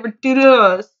 What they ever do to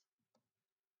us.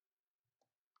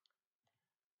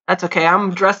 That's okay.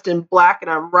 I'm dressed in black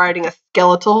and I'm riding a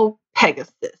skeletal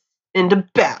Pegasus into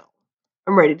battle.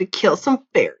 I'm ready to kill some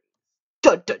fairies.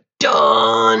 Dun dun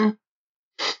dun!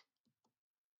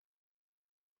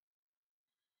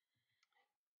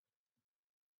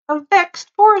 A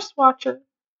Vexed Forest Watcher.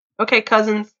 Okay,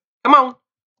 cousins. Come on.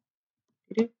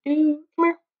 Come here.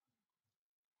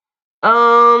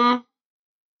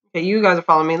 Okay, you guys are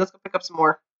following me. Let's go pick up some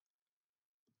more.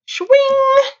 Swing!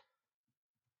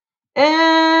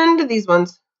 And these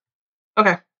ones.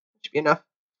 Okay, should be enough.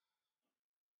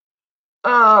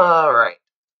 Alright.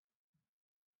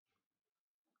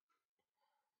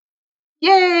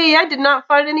 Yay! I did not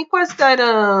find any quest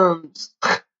items.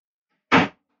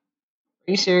 Are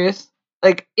you serious?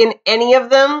 Like, in any of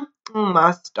them? Oh,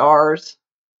 my stars.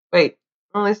 Wait,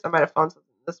 at least I might have found something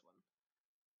in this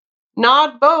one.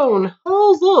 Nod bone.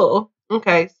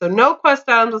 Okay, so no quest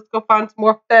items. Let's go find some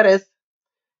more fetis.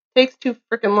 Takes too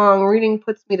freaking long. Reading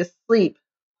puts me to sleep.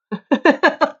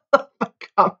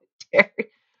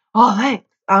 Commentary. Oh, thanks.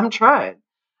 I'm trying.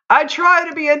 I try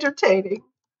to be entertaining.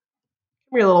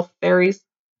 Come here, little fairies.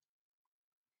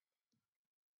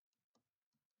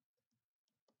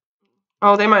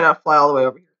 Oh, they might not fly all the way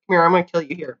over here. Come here, I'm going to kill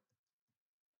you here.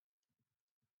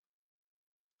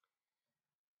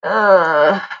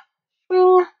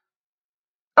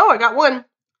 Oh, I got one.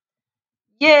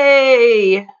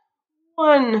 Yay!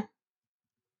 One.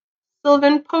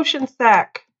 Sylvan potion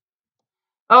sack.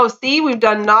 Oh, see, we've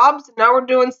done knobs, and now we're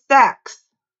doing sacks.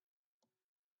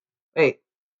 Wait.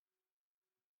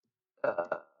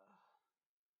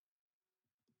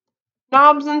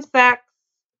 Knobs and sacks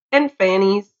and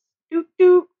fannies. Doot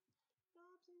doot.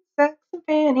 Knobs and sacks and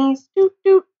fannies. Doot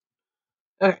doot.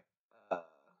 Okay. Let's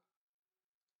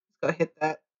go hit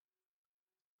that.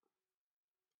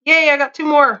 Yay, I got 2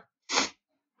 more. This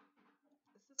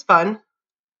is fun.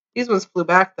 These ones flew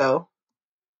back, though.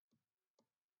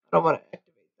 I don't want to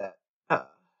activate that.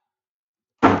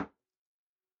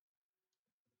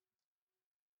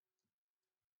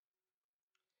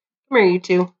 Come here, you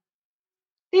two.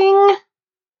 Ding.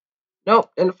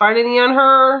 Nope, didn't find any on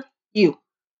her. You.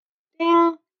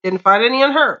 Ding. Didn't find any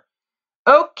on her.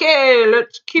 Okay,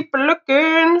 let's keep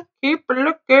looking. Keep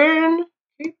looking.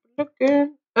 Keep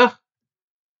looking. Ugh.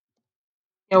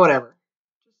 Yeah, whatever.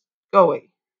 Just go away.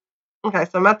 Okay,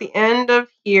 so I'm at the end of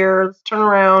here. Let's turn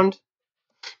around.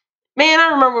 Man, I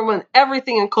remember when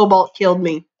everything in Cobalt killed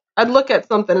me. I'd look at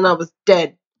something and I was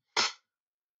dead.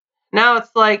 Now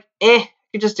it's like, I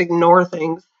could just ignore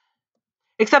things.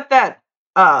 Except that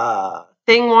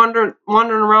thing wandering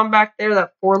around back there,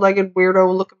 that four-legged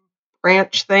weirdo looking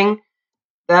branch thing.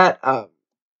 That I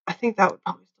think that would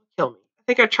probably still kill me. I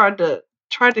think I tried to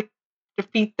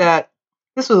defeat that.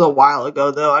 This was a while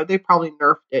ago though. They probably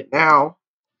nerfed it now.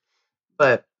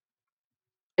 But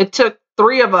it took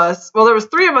 3 of us. Well, there was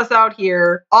 3 of us out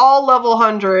here, all level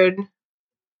 100,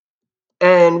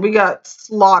 and we got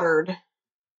slaughtered.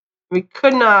 We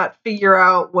could not figure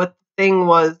out what the thing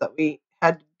was that we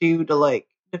had to do to, like,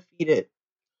 defeat it.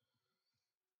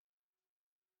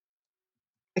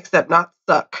 Except not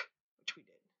suck, which we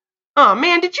did. Oh,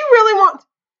 man, did you really want...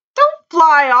 Don't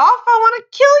fly off! I want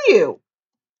to kill you!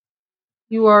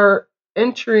 You are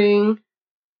entering...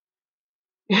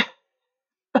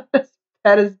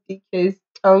 That is DK's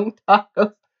tongue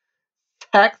tacos,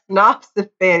 sacks, knobs, and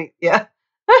fannies. Yeah.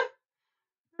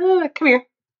 Come here.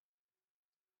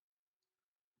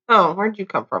 Oh, where'd you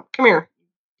come from? Come here.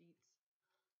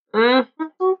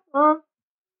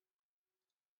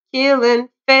 Killing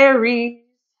fairies.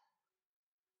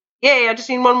 Yay, I just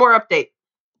need one more update.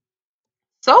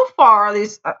 So far,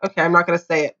 these... Okay, I'm not going to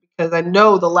say it because I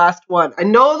know the last one. I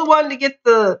know the one to get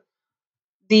the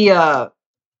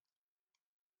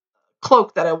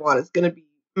cloak that I want is going to be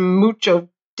mucho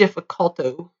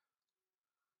difficulto.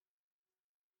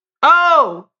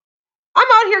 Oh! I'm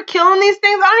out here killing these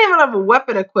things. I don't even have a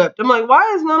weapon equipped. I'm like,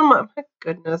 why is none of my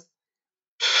goodness.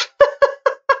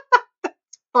 That's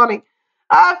funny.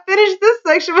 I finished this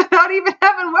section without even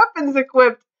having weapons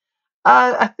equipped.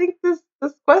 I think this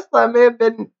quest line may have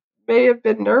been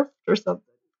nerfed or something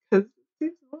because it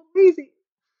seems a little easy.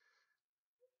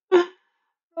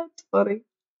 That's funny.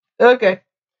 Okay.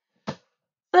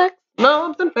 Sex,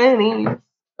 knobs, and fannies.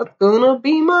 That's gonna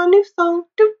be my new song.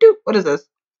 Doo doo. What is this?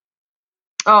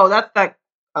 Oh, that's that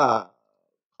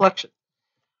collection.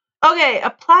 Okay,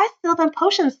 apply sylvan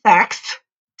potion sacks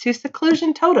to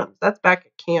seclusion totems. That's back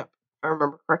at camp, if I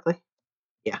remember correctly.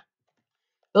 Yeah.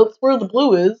 That's where the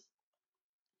blue is.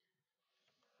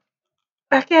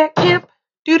 Back at camp.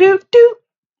 Doo doo doo.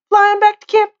 Flying back to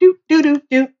camp. Doo doo doo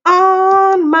doo.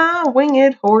 On my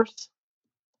winged horse.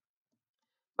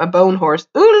 My bone horse.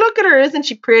 Ooh, look at her. Isn't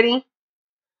she pretty?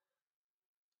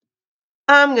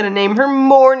 I'm gonna name her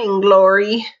Morning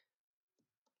Glory.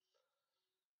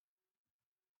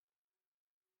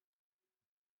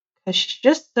 Because she's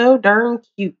just so darn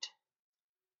cute.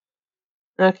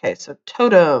 Okay, so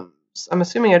totems. I'm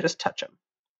assuming I just touch them.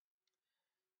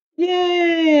 Yay!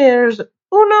 There's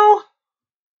Uno.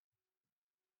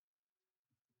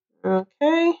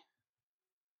 Okay.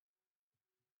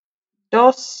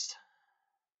 Dos.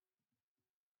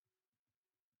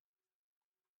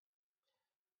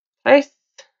 Tres.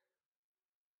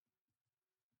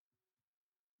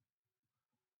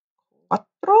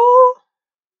 Cuatro.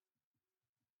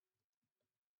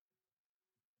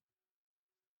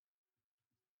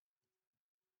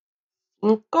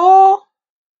 Cinco.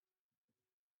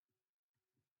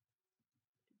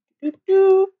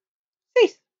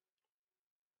 Seis.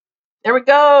 There we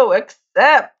go.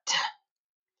 Accept.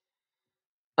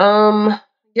 I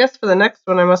guess for the next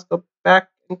one I must go back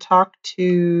and talk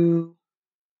to...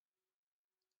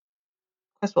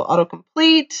 Quest will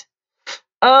autocomplete.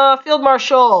 Field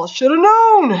Marshal. Should have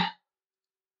known.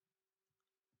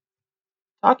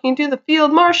 Talking to the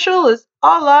Field Marshal is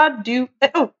all I do. Oh,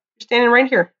 you're standing right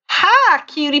here. Hi,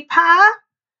 cutie pie.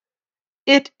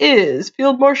 It is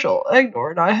Field Marshal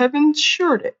Ignored. I have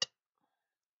insured it.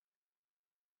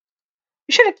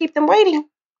 You shouldn't keep them waiting.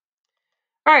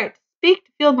 Alright, speak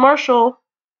to Field Marshal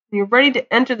when you're ready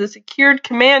to enter the secured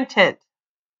command tent.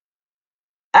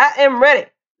 I am ready.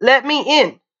 Let me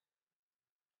in.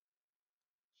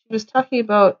 She was talking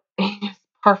about anus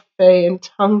parfait and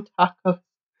tongue tacos.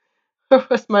 Where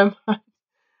was my mind?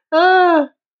 Ah.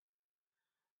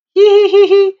 Hee hee hee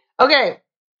hee. Okay.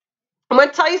 I'm going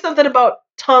to tell you something about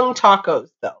tongue tacos,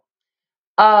 though.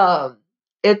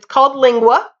 It's called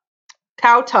lingua,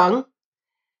 cow tongue,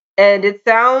 and it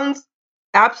sounds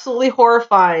absolutely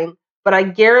horrifying, but I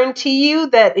guarantee you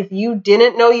that if you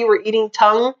didn't know you were eating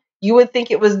tongue, you would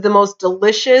think it was the most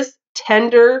delicious,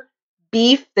 tender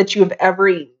beef that you have ever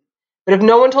eaten. But if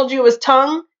no one told you it was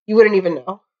tongue, you wouldn't even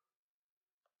know.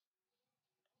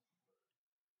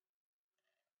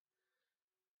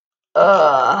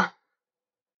 So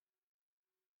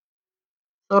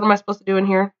what am I supposed to do in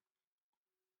here?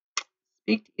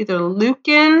 Speak to either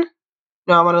Lucan.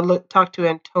 No, I want to talk to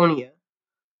Antonia.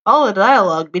 All the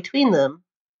dialogue between them.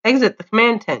 Exit the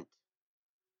command tent.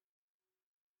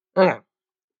 Okay.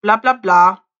 Blah, blah, blah.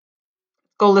 Let's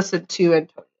go listen to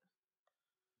Antonia.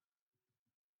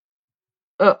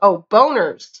 Oh,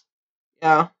 boners.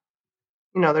 Yeah.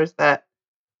 You know, there's that.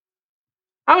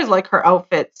 I always like her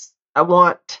outfits. I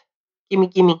want. Gimme,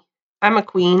 gimme. I'm a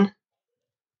queen.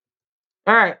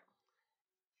 All right.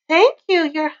 Thank you,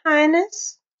 Your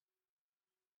Highness.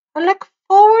 I look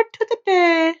forward to the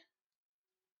day.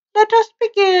 Let us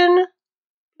begin.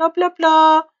 Blah, blah,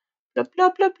 blah. Blah,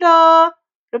 blah, blah, blah.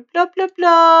 Blah, blah, blah,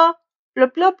 blah. Blah,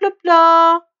 blah, blah,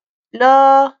 blah.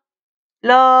 Blah,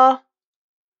 blah.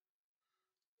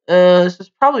 This is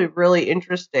probably really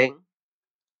interesting,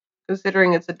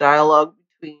 considering it's a dialogue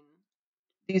between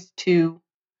these two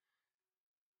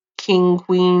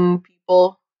king-queen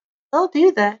people. I'll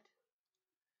do that.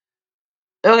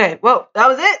 Okay, well, that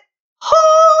was it.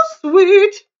 Oh,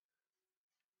 sweet.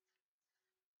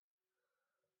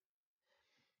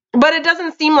 But it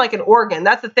doesn't seem like an organ.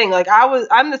 That's the thing. Like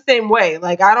I'm the same way.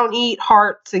 Like I don't eat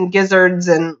hearts and gizzards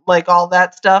and like all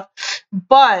that stuff.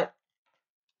 But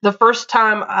the first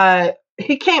time my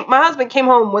husband came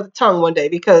home with a tongue one day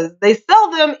because they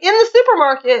sell them in the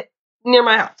supermarket near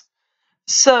my house.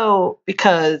 So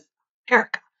because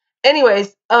America.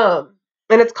 Anyways, and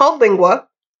it's called lingua,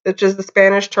 which is the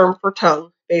Spanish term for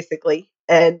tongue, basically.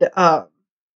 And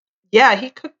yeah, he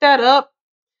cooked that up,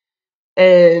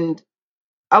 and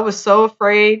I was so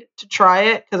afraid to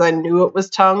try it because I knew it was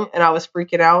tongue, and I was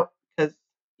freaking out because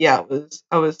yeah,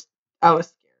 I was scared.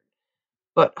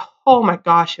 But oh my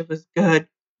gosh, it was good.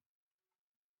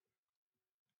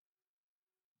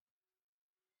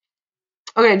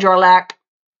 Okay, Jorlak.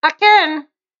 I can.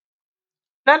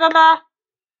 Da da da.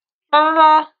 Da da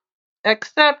da.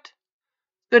 Except,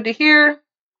 good to hear.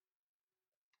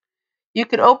 You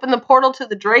could open the portal to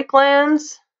the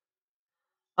Drakelands.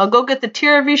 I'll go get the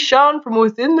Tear Vishan from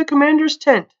within the commander's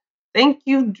tent. Thank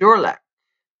you, Jorlak.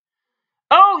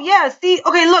 Oh, yeah, see?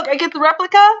 Okay, look, I get the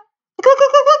replica. Look, look,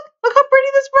 look, look, look. Look how pretty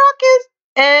this rock is.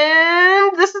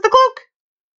 And this is the cloak.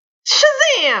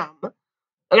 Shazam!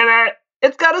 Look at that.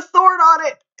 It's got a sword on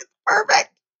it. It's perfect.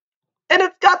 And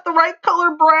it's got the right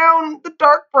color brown, the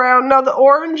dark brown. Now, the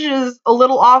orange is a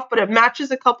little off, but it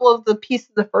matches a couple of the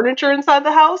pieces of furniture inside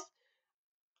the house.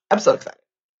 I'm so excited.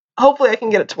 Hopefully, I can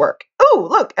get it to work. Oh,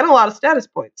 look, and a lot of status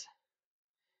points.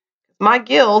 My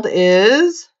guild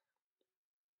is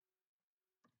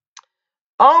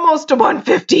almost to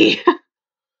 150.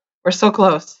 We're so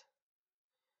close.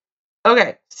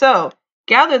 Okay, so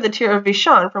gather the Tear of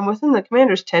Vishan from within the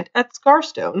commander's tent at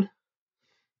Scarstone.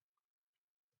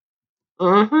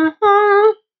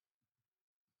 Mm-hmm.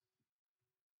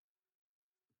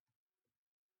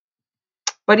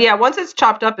 But yeah, once it's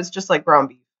chopped up, it's just like ground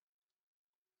beef.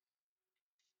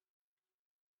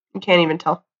 You can't even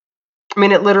tell. I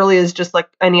mean, it literally is just like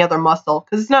any other muscle.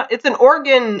 Because it's an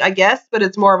organ, I guess, but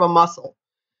it's more of a muscle.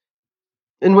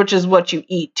 And which is what you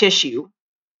eat, tissue.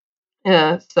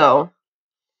 Yeah, so.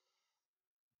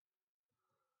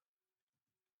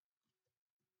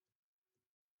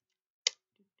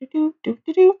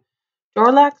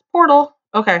 Jorlak's portal.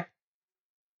 Okay.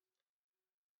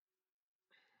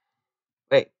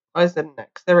 Wait, why is it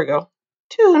next? There we go.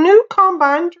 2 new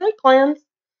combined Drakelands.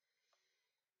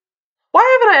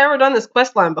 Why haven't I ever done this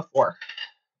quest line before?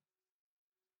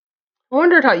 I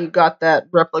wondered how you got that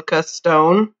replica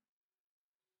stone.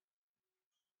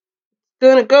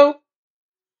 Gonna go.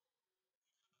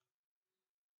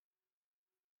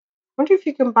 Wonder if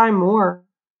you can buy more.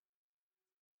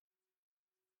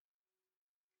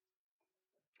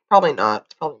 Probably not.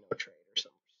 It's probably no trade or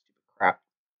some stupid crap.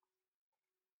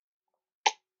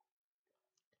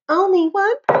 Only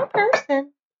one per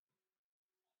person.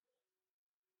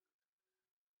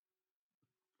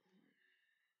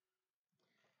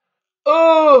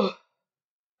 Oh.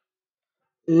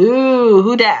 Ooh,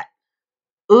 who dat?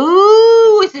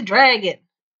 Ooh, it's a dragon.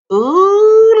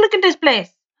 Ooh, look at this place.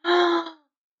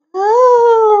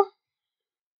 Ooh.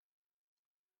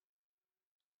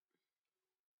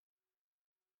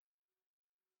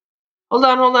 Hold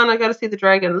on. I gotta see the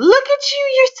dragon. Look at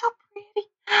you. You're so pretty.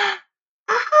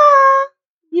 Ah,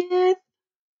 yes.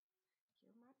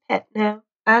 You're my pet now.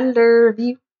 I love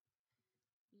you.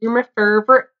 You're my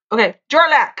favorite. Okay,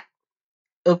 Jorlak.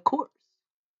 Of course.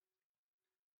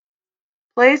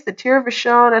 Place the tier of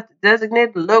Vashon at the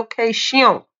designated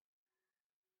location.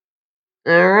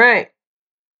 Alright.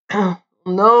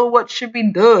 Know what should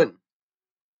be done.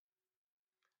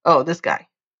 Oh, this guy.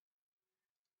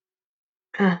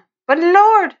 But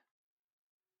Lord!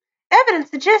 Evidence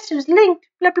suggests it was linked.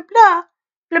 Blah, blah, blah.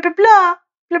 Blah, blah, blah.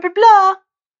 Blah, blah, blah.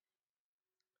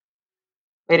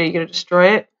 Wait, are you going to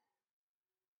destroy it?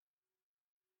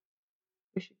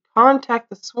 We should contact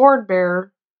the sword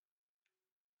bearer.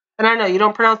 And I know you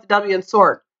don't pronounce the W in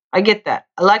sword. I get that.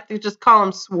 I like to just call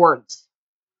them swords.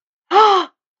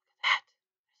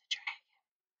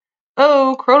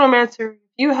 Oh, Chronomancer, if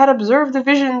you had observed the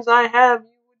visions I have, you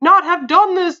would not have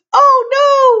done this. Oh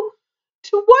no!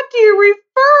 To what do you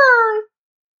refer?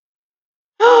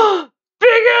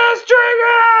 Big ass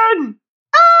dragon!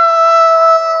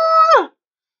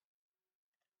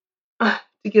 Ah!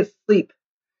 To get sleep.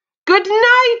 Good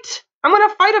night! I'm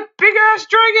gonna fight a big ass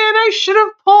dragon I should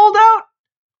have pulled out.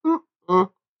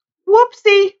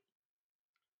 Whoopsie.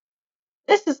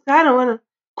 This is I don't wanna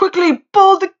quickly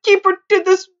pull the keeper to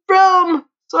this realm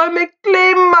so I may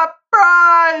claim my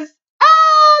prize.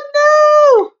 Ah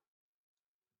no!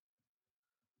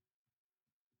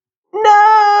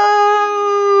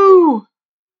 No!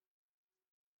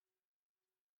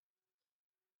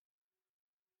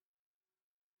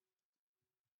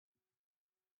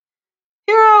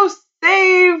 Hero,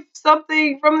 save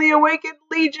something from the awakened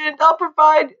legion. I'll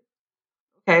provide.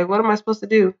 Okay, what am I supposed to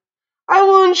do? I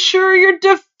will ensure your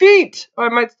defeat. Or I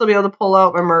might still be able to pull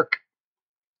out my merc.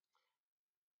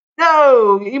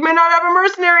 No, you may not have a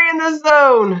mercenary in this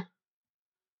zone.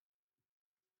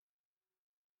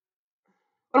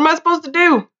 What am I supposed to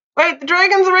do? Wait, the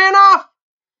dragons ran off.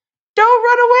 Don't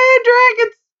run away,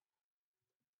 dragons.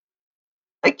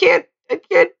 I can't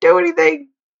do anything.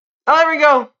 Oh, there we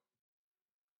go.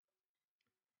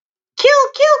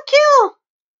 Kill.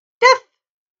 Death.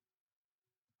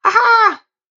 Aha.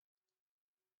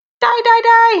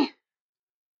 Die.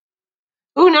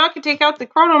 Ooh, now I can take out the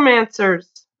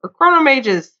chronomancers. Or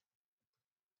chronomages.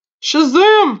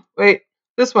 Shazam! Wait,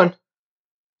 this one.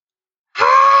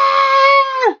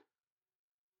 Ah!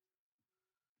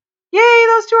 Yay,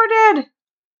 those two are dead.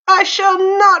 I shall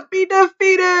not be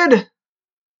defeated.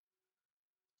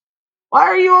 Why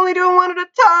are you only doing one at a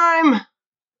time?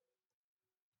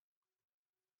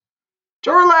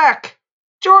 Jorlak,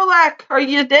 are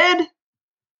you dead?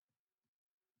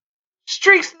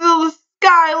 Streaks through the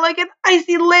sky like an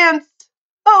icy lance.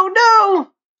 Oh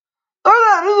no!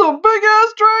 Oh, that is a big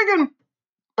ass dragon.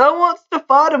 I want to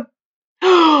fight him.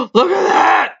 Look at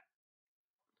that!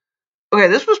 Okay,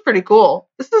 this was pretty cool.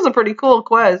 This is a pretty cool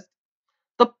quest.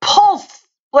 The pulse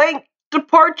blank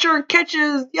departure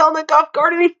catches Yelnik off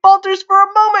guard and he falters for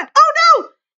a moment. Oh no!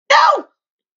 No!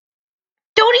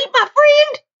 Don't eat my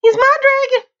friend! He's my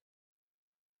dragon!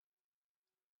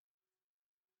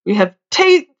 We have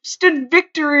tasted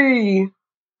victory!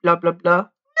 Blah blah blah.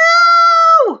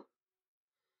 No!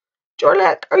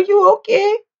 Jorlak, are you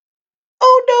okay?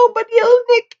 Oh no, but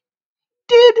Yelnik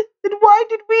did. Then why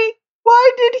did he?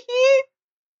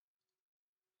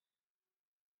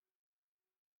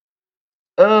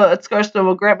 Scarstone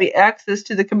will grant me access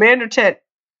to the commander tent.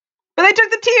 But they took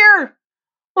the tier!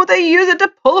 Won't they use it to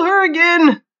pull her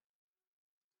again?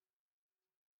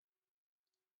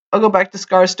 I'll go back to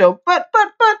Scarstone. But, look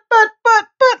at my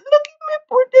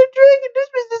poor dead dragon. This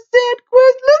was a sad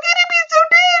quest. Look at him, he's so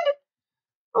dead.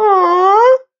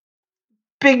 Aww.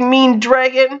 Big mean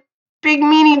dragon. Big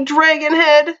meanie dragon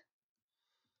head.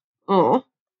 Oh.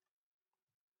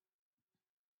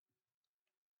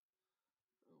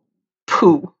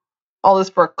 Pooh. All this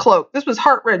for a cloak. This was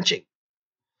heart-wrenching.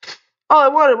 All I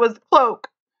wanted was the cloak.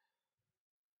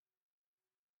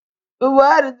 But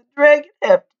why did the dragon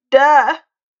have to die?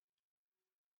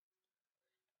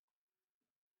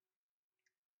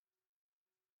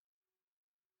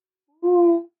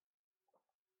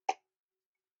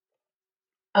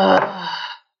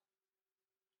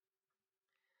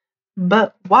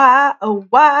 But why, oh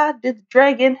why did the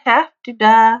dragon have to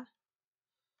die?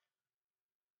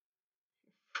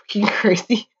 Freaking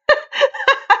crazy.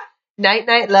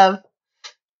 Night, love.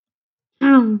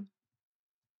 Okay,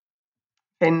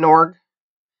 Norg.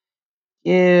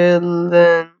 Yeah,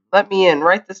 then let me in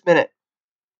right this minute.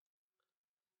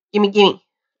 Gimme.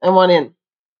 I want in.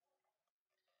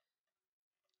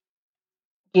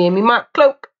 Give me my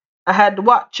cloak. I had to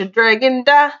watch a dragon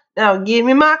die. Now give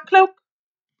me my cloak.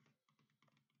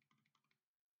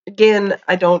 Again,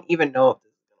 I don't even know if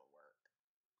this is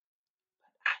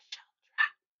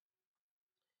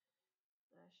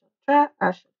going to work.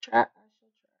 I shall try.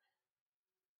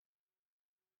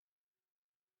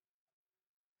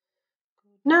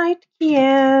 Night,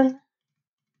 Kian.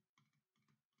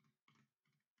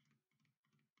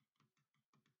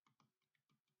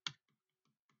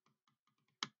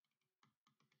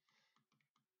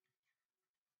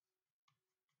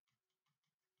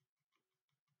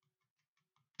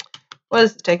 What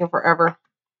is it taking forever?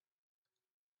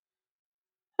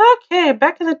 Okay,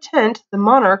 back in the tent. The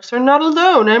monarchs are not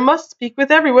alone. I must speak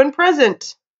with everyone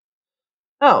present.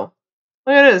 Oh,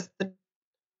 look at this.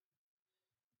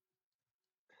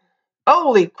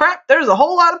 Holy crap, there's a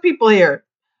whole lot of people here.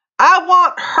 I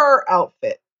want her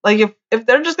outfit. Like, if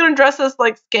they're just gonna dress us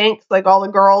like skanks, like all the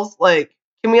girls, like,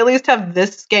 can we at least have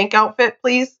this skank outfit,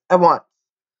 please? That's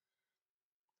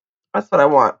what I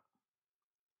want.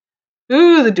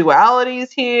 Ooh, the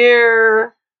duality's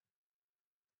here.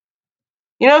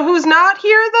 You know who's not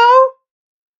here, though?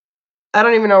 I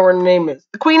don't even know what her name is.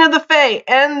 The Queen of the Fae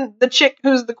and the chick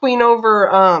who's the queen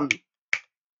over,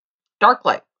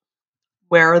 Darklight.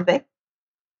 Where are they?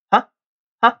 Huh?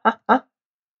 Huh? Huh? Huh?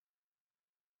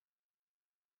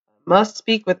 Must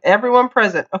speak with everyone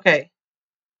present. Okay.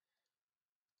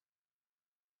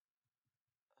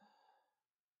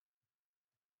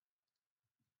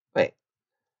 Wait.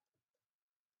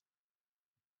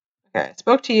 Okay, I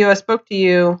spoke to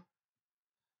you.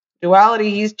 Duality,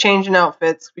 he's changing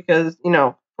outfits because,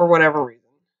 for whatever reason.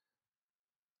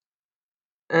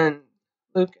 And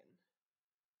Lucan.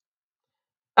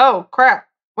 Oh, crap.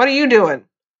 What are you doing?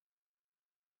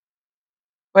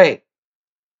 Wait.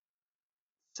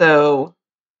 So.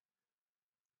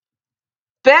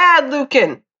 Bad,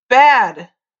 Lucan. Bad.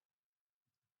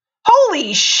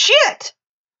 Holy shit!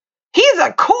 He's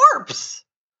a corpse!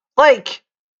 Like,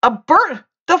 a bird.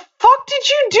 The fuck did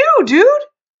you do, dude?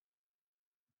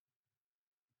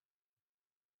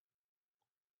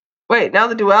 Wait, now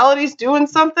the duality's doing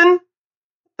something?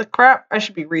 The crap? I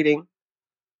should be reading.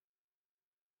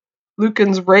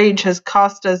 Lucan's rage has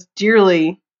cost us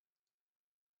dearly.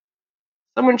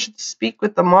 Someone should speak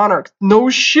with the monarchs. No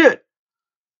shit!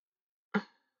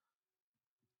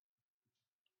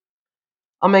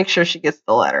 I'll make sure she gets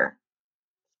the letter.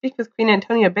 Speak with Queen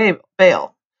Antonia Bale.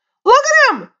 Look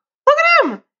at him! Look at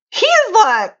him! He is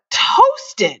like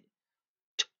toasted.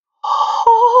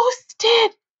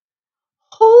 Toasted!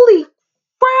 Holy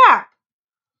crap!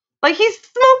 Like he's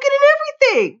smoking and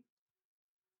everything!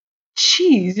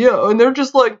 Jeez, yeah, and they're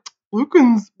just like,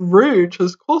 Lucan's rage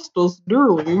has cost us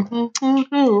dearly.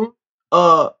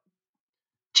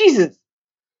 Jesus.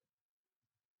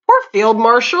 Poor Field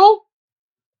Marshal.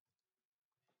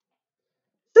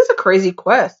 This is a crazy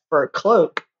quest for a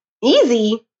cloak.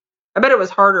 Easy. I bet it was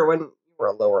harder when you were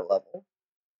a lower level.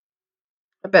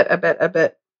 I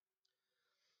bet.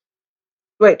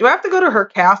 Wait, do I have to go to her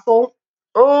castle?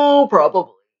 Oh,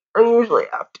 probably. I usually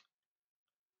have to.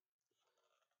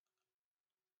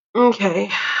 Okay.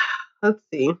 Let's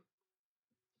see.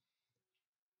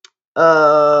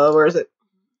 Where is it?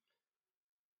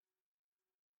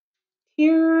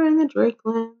 Here in the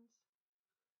Drakelands.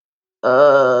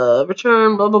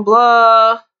 Return, blah, blah,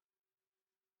 blah.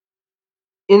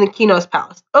 In the Qeynos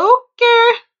Palace.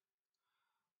 Okay.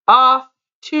 Off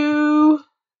to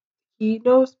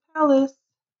Qeynos Palace.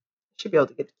 Should be able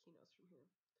to get to Qeynos from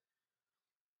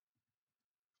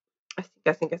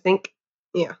here. I think.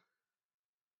 Yeah.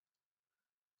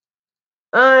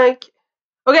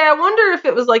 Okay, I wonder if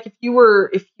it was like if you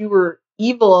were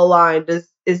evil aligned,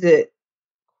 is it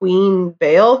Queen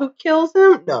Bale who kills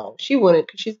him? No, she wouldn't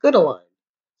because she's good aligned.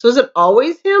 So is it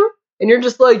always him? And you're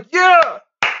just like, yeah,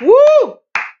 woo,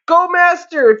 go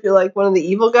master. If you're like one of the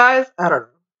evil guys, I don't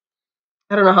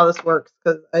know how this works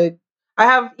because I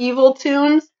have evil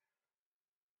tunes,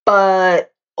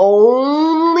 but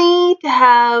only to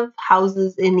have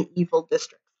houses in evil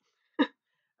districts.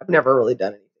 I've never really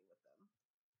done anything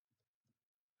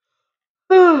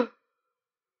with them.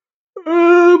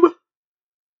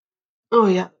 Oh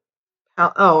yeah.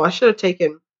 Oh, I should have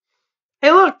taken.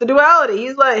 Hey, look, the duality.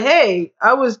 He's like, hey,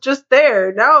 I was just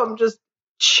there. Now I'm just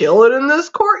chilling in this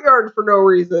courtyard for no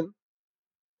reason.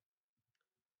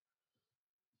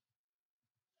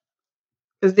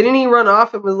 Because didn't he run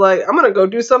off and was like, I'm gonna go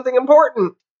do something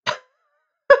important?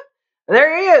 And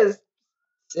there he is,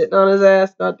 sitting on his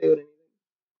ass, not doing anything.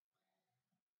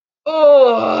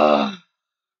 Oh.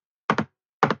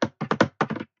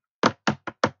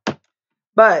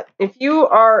 But if you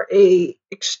are a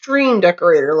extreme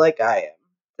decorator like I am,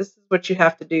 this is what you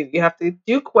have to do. You have to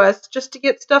do quests just to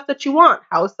get stuff that you want.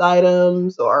 House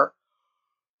items or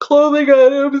clothing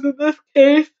items in this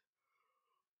case.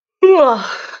 Ugh.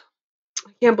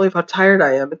 I can't believe how tired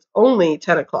I am. It's only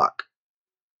 10 o'clock.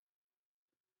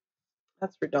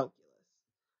 That's redonkulous.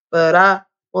 But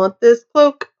Want this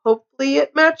cloak. Hopefully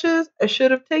it matches. I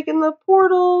should have taken the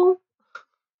portal.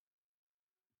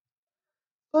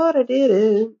 But I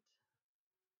didn't.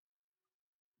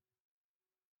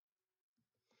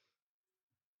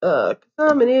 Cause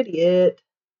I'm an idiot.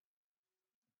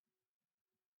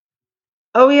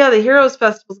 Oh yeah, the Heroes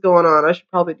Festival's going on. I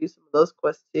should probably do some of those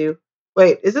quests too.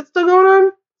 Wait, is it still going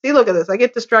on? See, look at this. I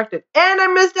get distracted. And I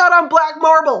missed out on Black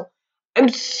Marble. I'm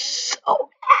so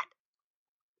mad.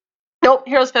 Nope,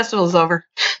 Heroes Festival is over.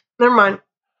 Never mind.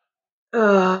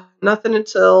 Nothing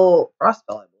until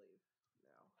Frostfell, I believe.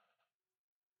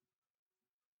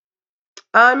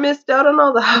 I missed out on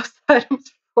all the house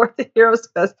items for the Heroes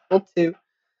Festival too.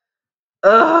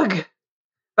 Ugh.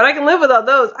 But I can live without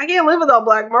those. I can't live without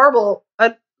Black Marble.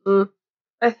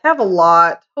 I have a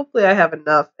lot. Hopefully I have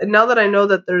enough. And now that I know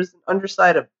that there's an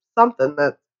underside of something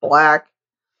that's black.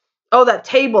 Oh, that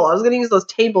table. I was going to use those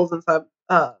tables inside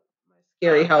my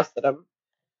scary house that I'm...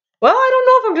 Well, I don't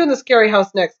know if I'm doing the scary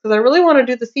house next, because I really want to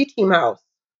do the C-Team house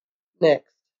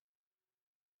next.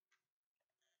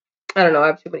 I don't know. I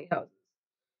have too many houses.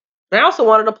 I also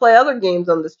wanted to play other games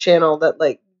on this channel that,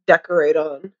 like, decorate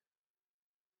on.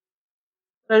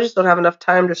 I just don't have enough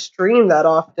time to stream that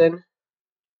often.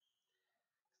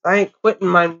 I ain't quitting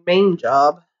my main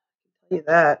job. I'll tell you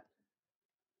that.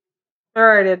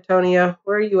 Alright, Antonia,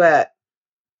 where are you at?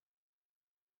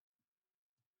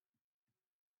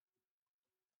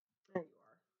 There you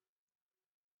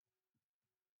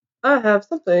are. I have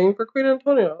something for Queen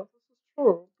Antonia. This is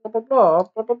true. Blah, blah, blah,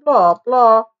 blah, blah, blah,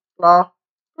 blah, blah,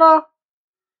 blah.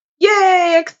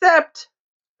 Yay, accept!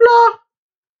 Blah.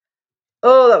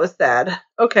 Oh, that was sad.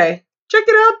 Okay. Check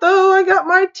it out, though. I got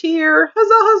my tier.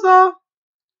 Huzzah, huzzah.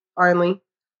 Finally.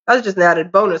 That was just an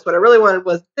added bonus. What I really wanted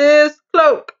was this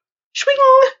cloak. Swing!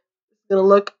 It's gonna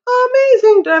look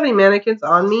amazing. Do I have any mannequins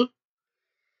on me?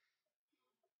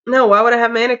 No, why would I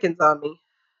have mannequins on me?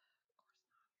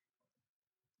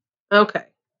 Okay.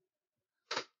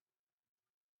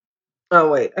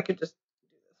 Oh, wait. I could just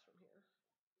do this from here.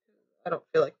 I don't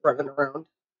feel like running around.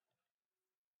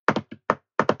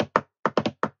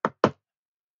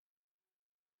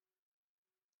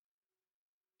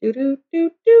 Do do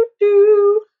do do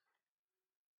do.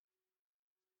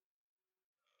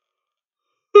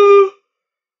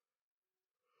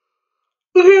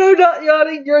 Okay, I'm not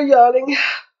yawning. You're yawning.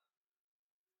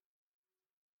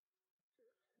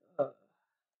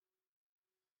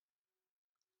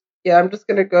 Yeah, I'm just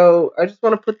gonna go. I just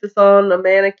want to put this on a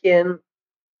mannequin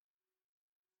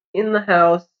in the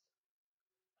house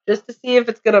just to see if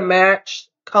it's gonna match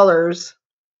colors.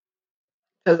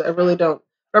 Because I really don't.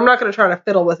 I'm not gonna try to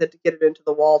fiddle with it to get it into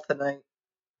the wall tonight.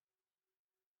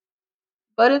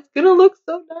 But it's gonna look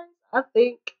so nice, I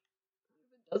think.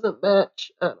 If it doesn't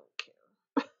match, I don't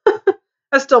care.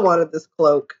 I still wanted this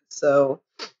cloak, so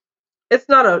it's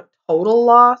not a total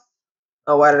loss.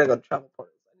 Oh, why did I go to travel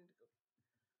portals? I need to go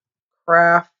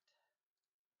craft.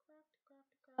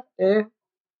 Oh, this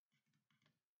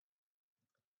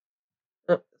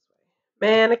way.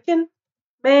 Mannequin,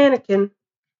 mannequin.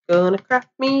 Gonna craft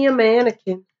me a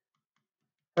mannequin.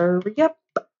 Hurry up.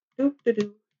 Do do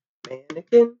do.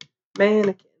 Mannequin,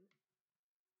 mannequin.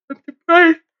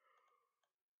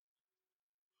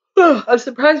 I'm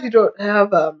surprised we don't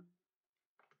have I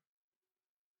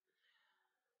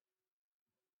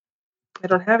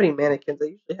don't have any mannequins. I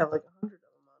usually have like 100 of them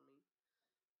on me.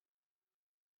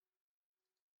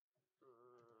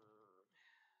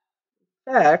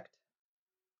 In fact,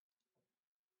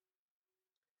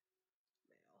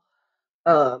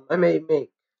 I may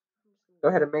go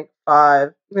ahead and make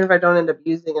 5, even if I don't end up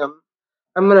using them.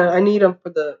 I need them for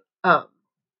the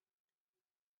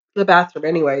bathroom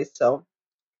anyway, so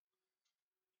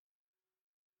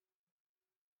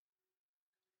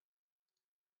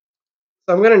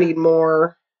I'm gonna need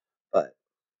more, but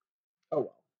oh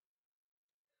well.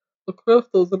 I'll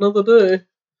craft those another day.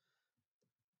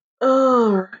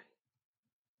 Alright.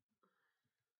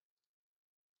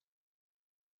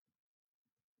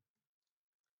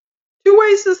 To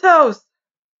Oasis house!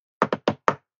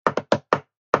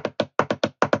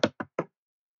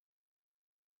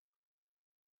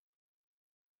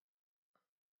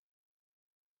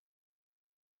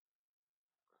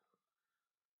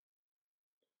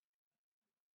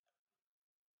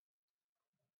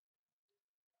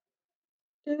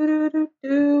 Do do do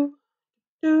do.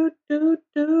 Do do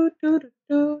do do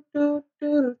do do do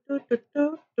do do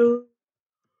do do.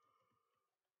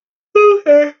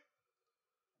 Okay.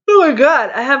 Oh my god,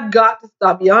 I have got to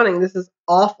stop yawning. This is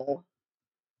awful.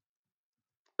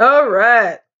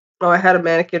 Alright. Oh, I had a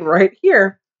mannequin right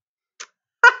here.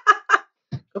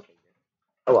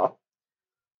 Oh well.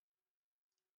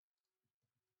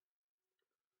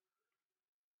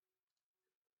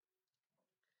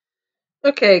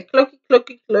 Okay, cloaky,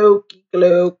 cloaky, cloaky,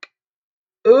 cloak.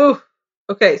 Ooh.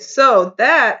 Okay, so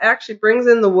that actually brings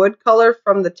in the wood color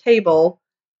from the table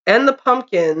and the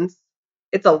pumpkins.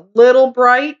 It's a little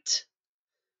bright.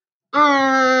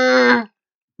 But,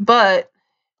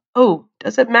 oh,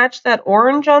 does it match that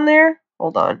orange on there?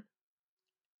 Hold on.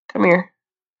 Come here.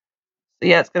 So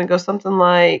yeah, it's going to go something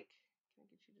like,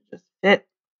 just fit.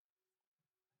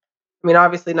 I mean,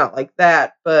 obviously not like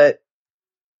that, but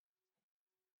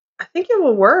I think it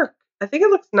will work. I think it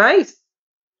looks nice.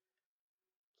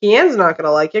 Kian's not going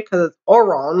to like it because it's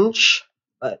orange.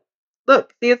 But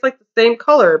look, see, it's like the same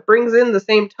color. It brings in the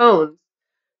same tones.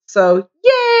 So,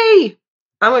 yay!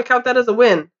 I'm going to count that as a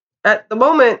win. At the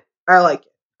moment, I like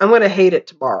it. I'm going to hate it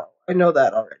tomorrow. I know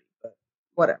that already, but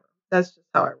whatever. That's just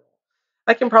how I roll.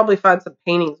 I can probably find some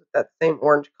paintings with that same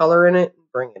orange color in it and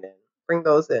bring it in. Bring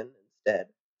those in instead.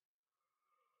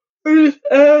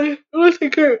 Once I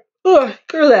get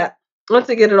that. Once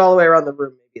I get it all the way around the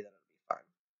room, maybe that'll be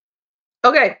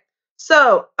fine. Okay,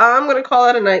 so I'm gonna call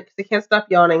it a night because I can't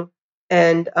stop yawning.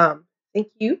 And thank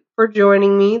you for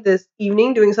joining me this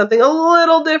evening, doing something a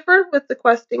little different with the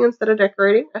questing instead of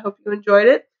decorating. I hope you enjoyed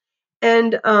it,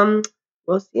 and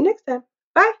we'll see you next time.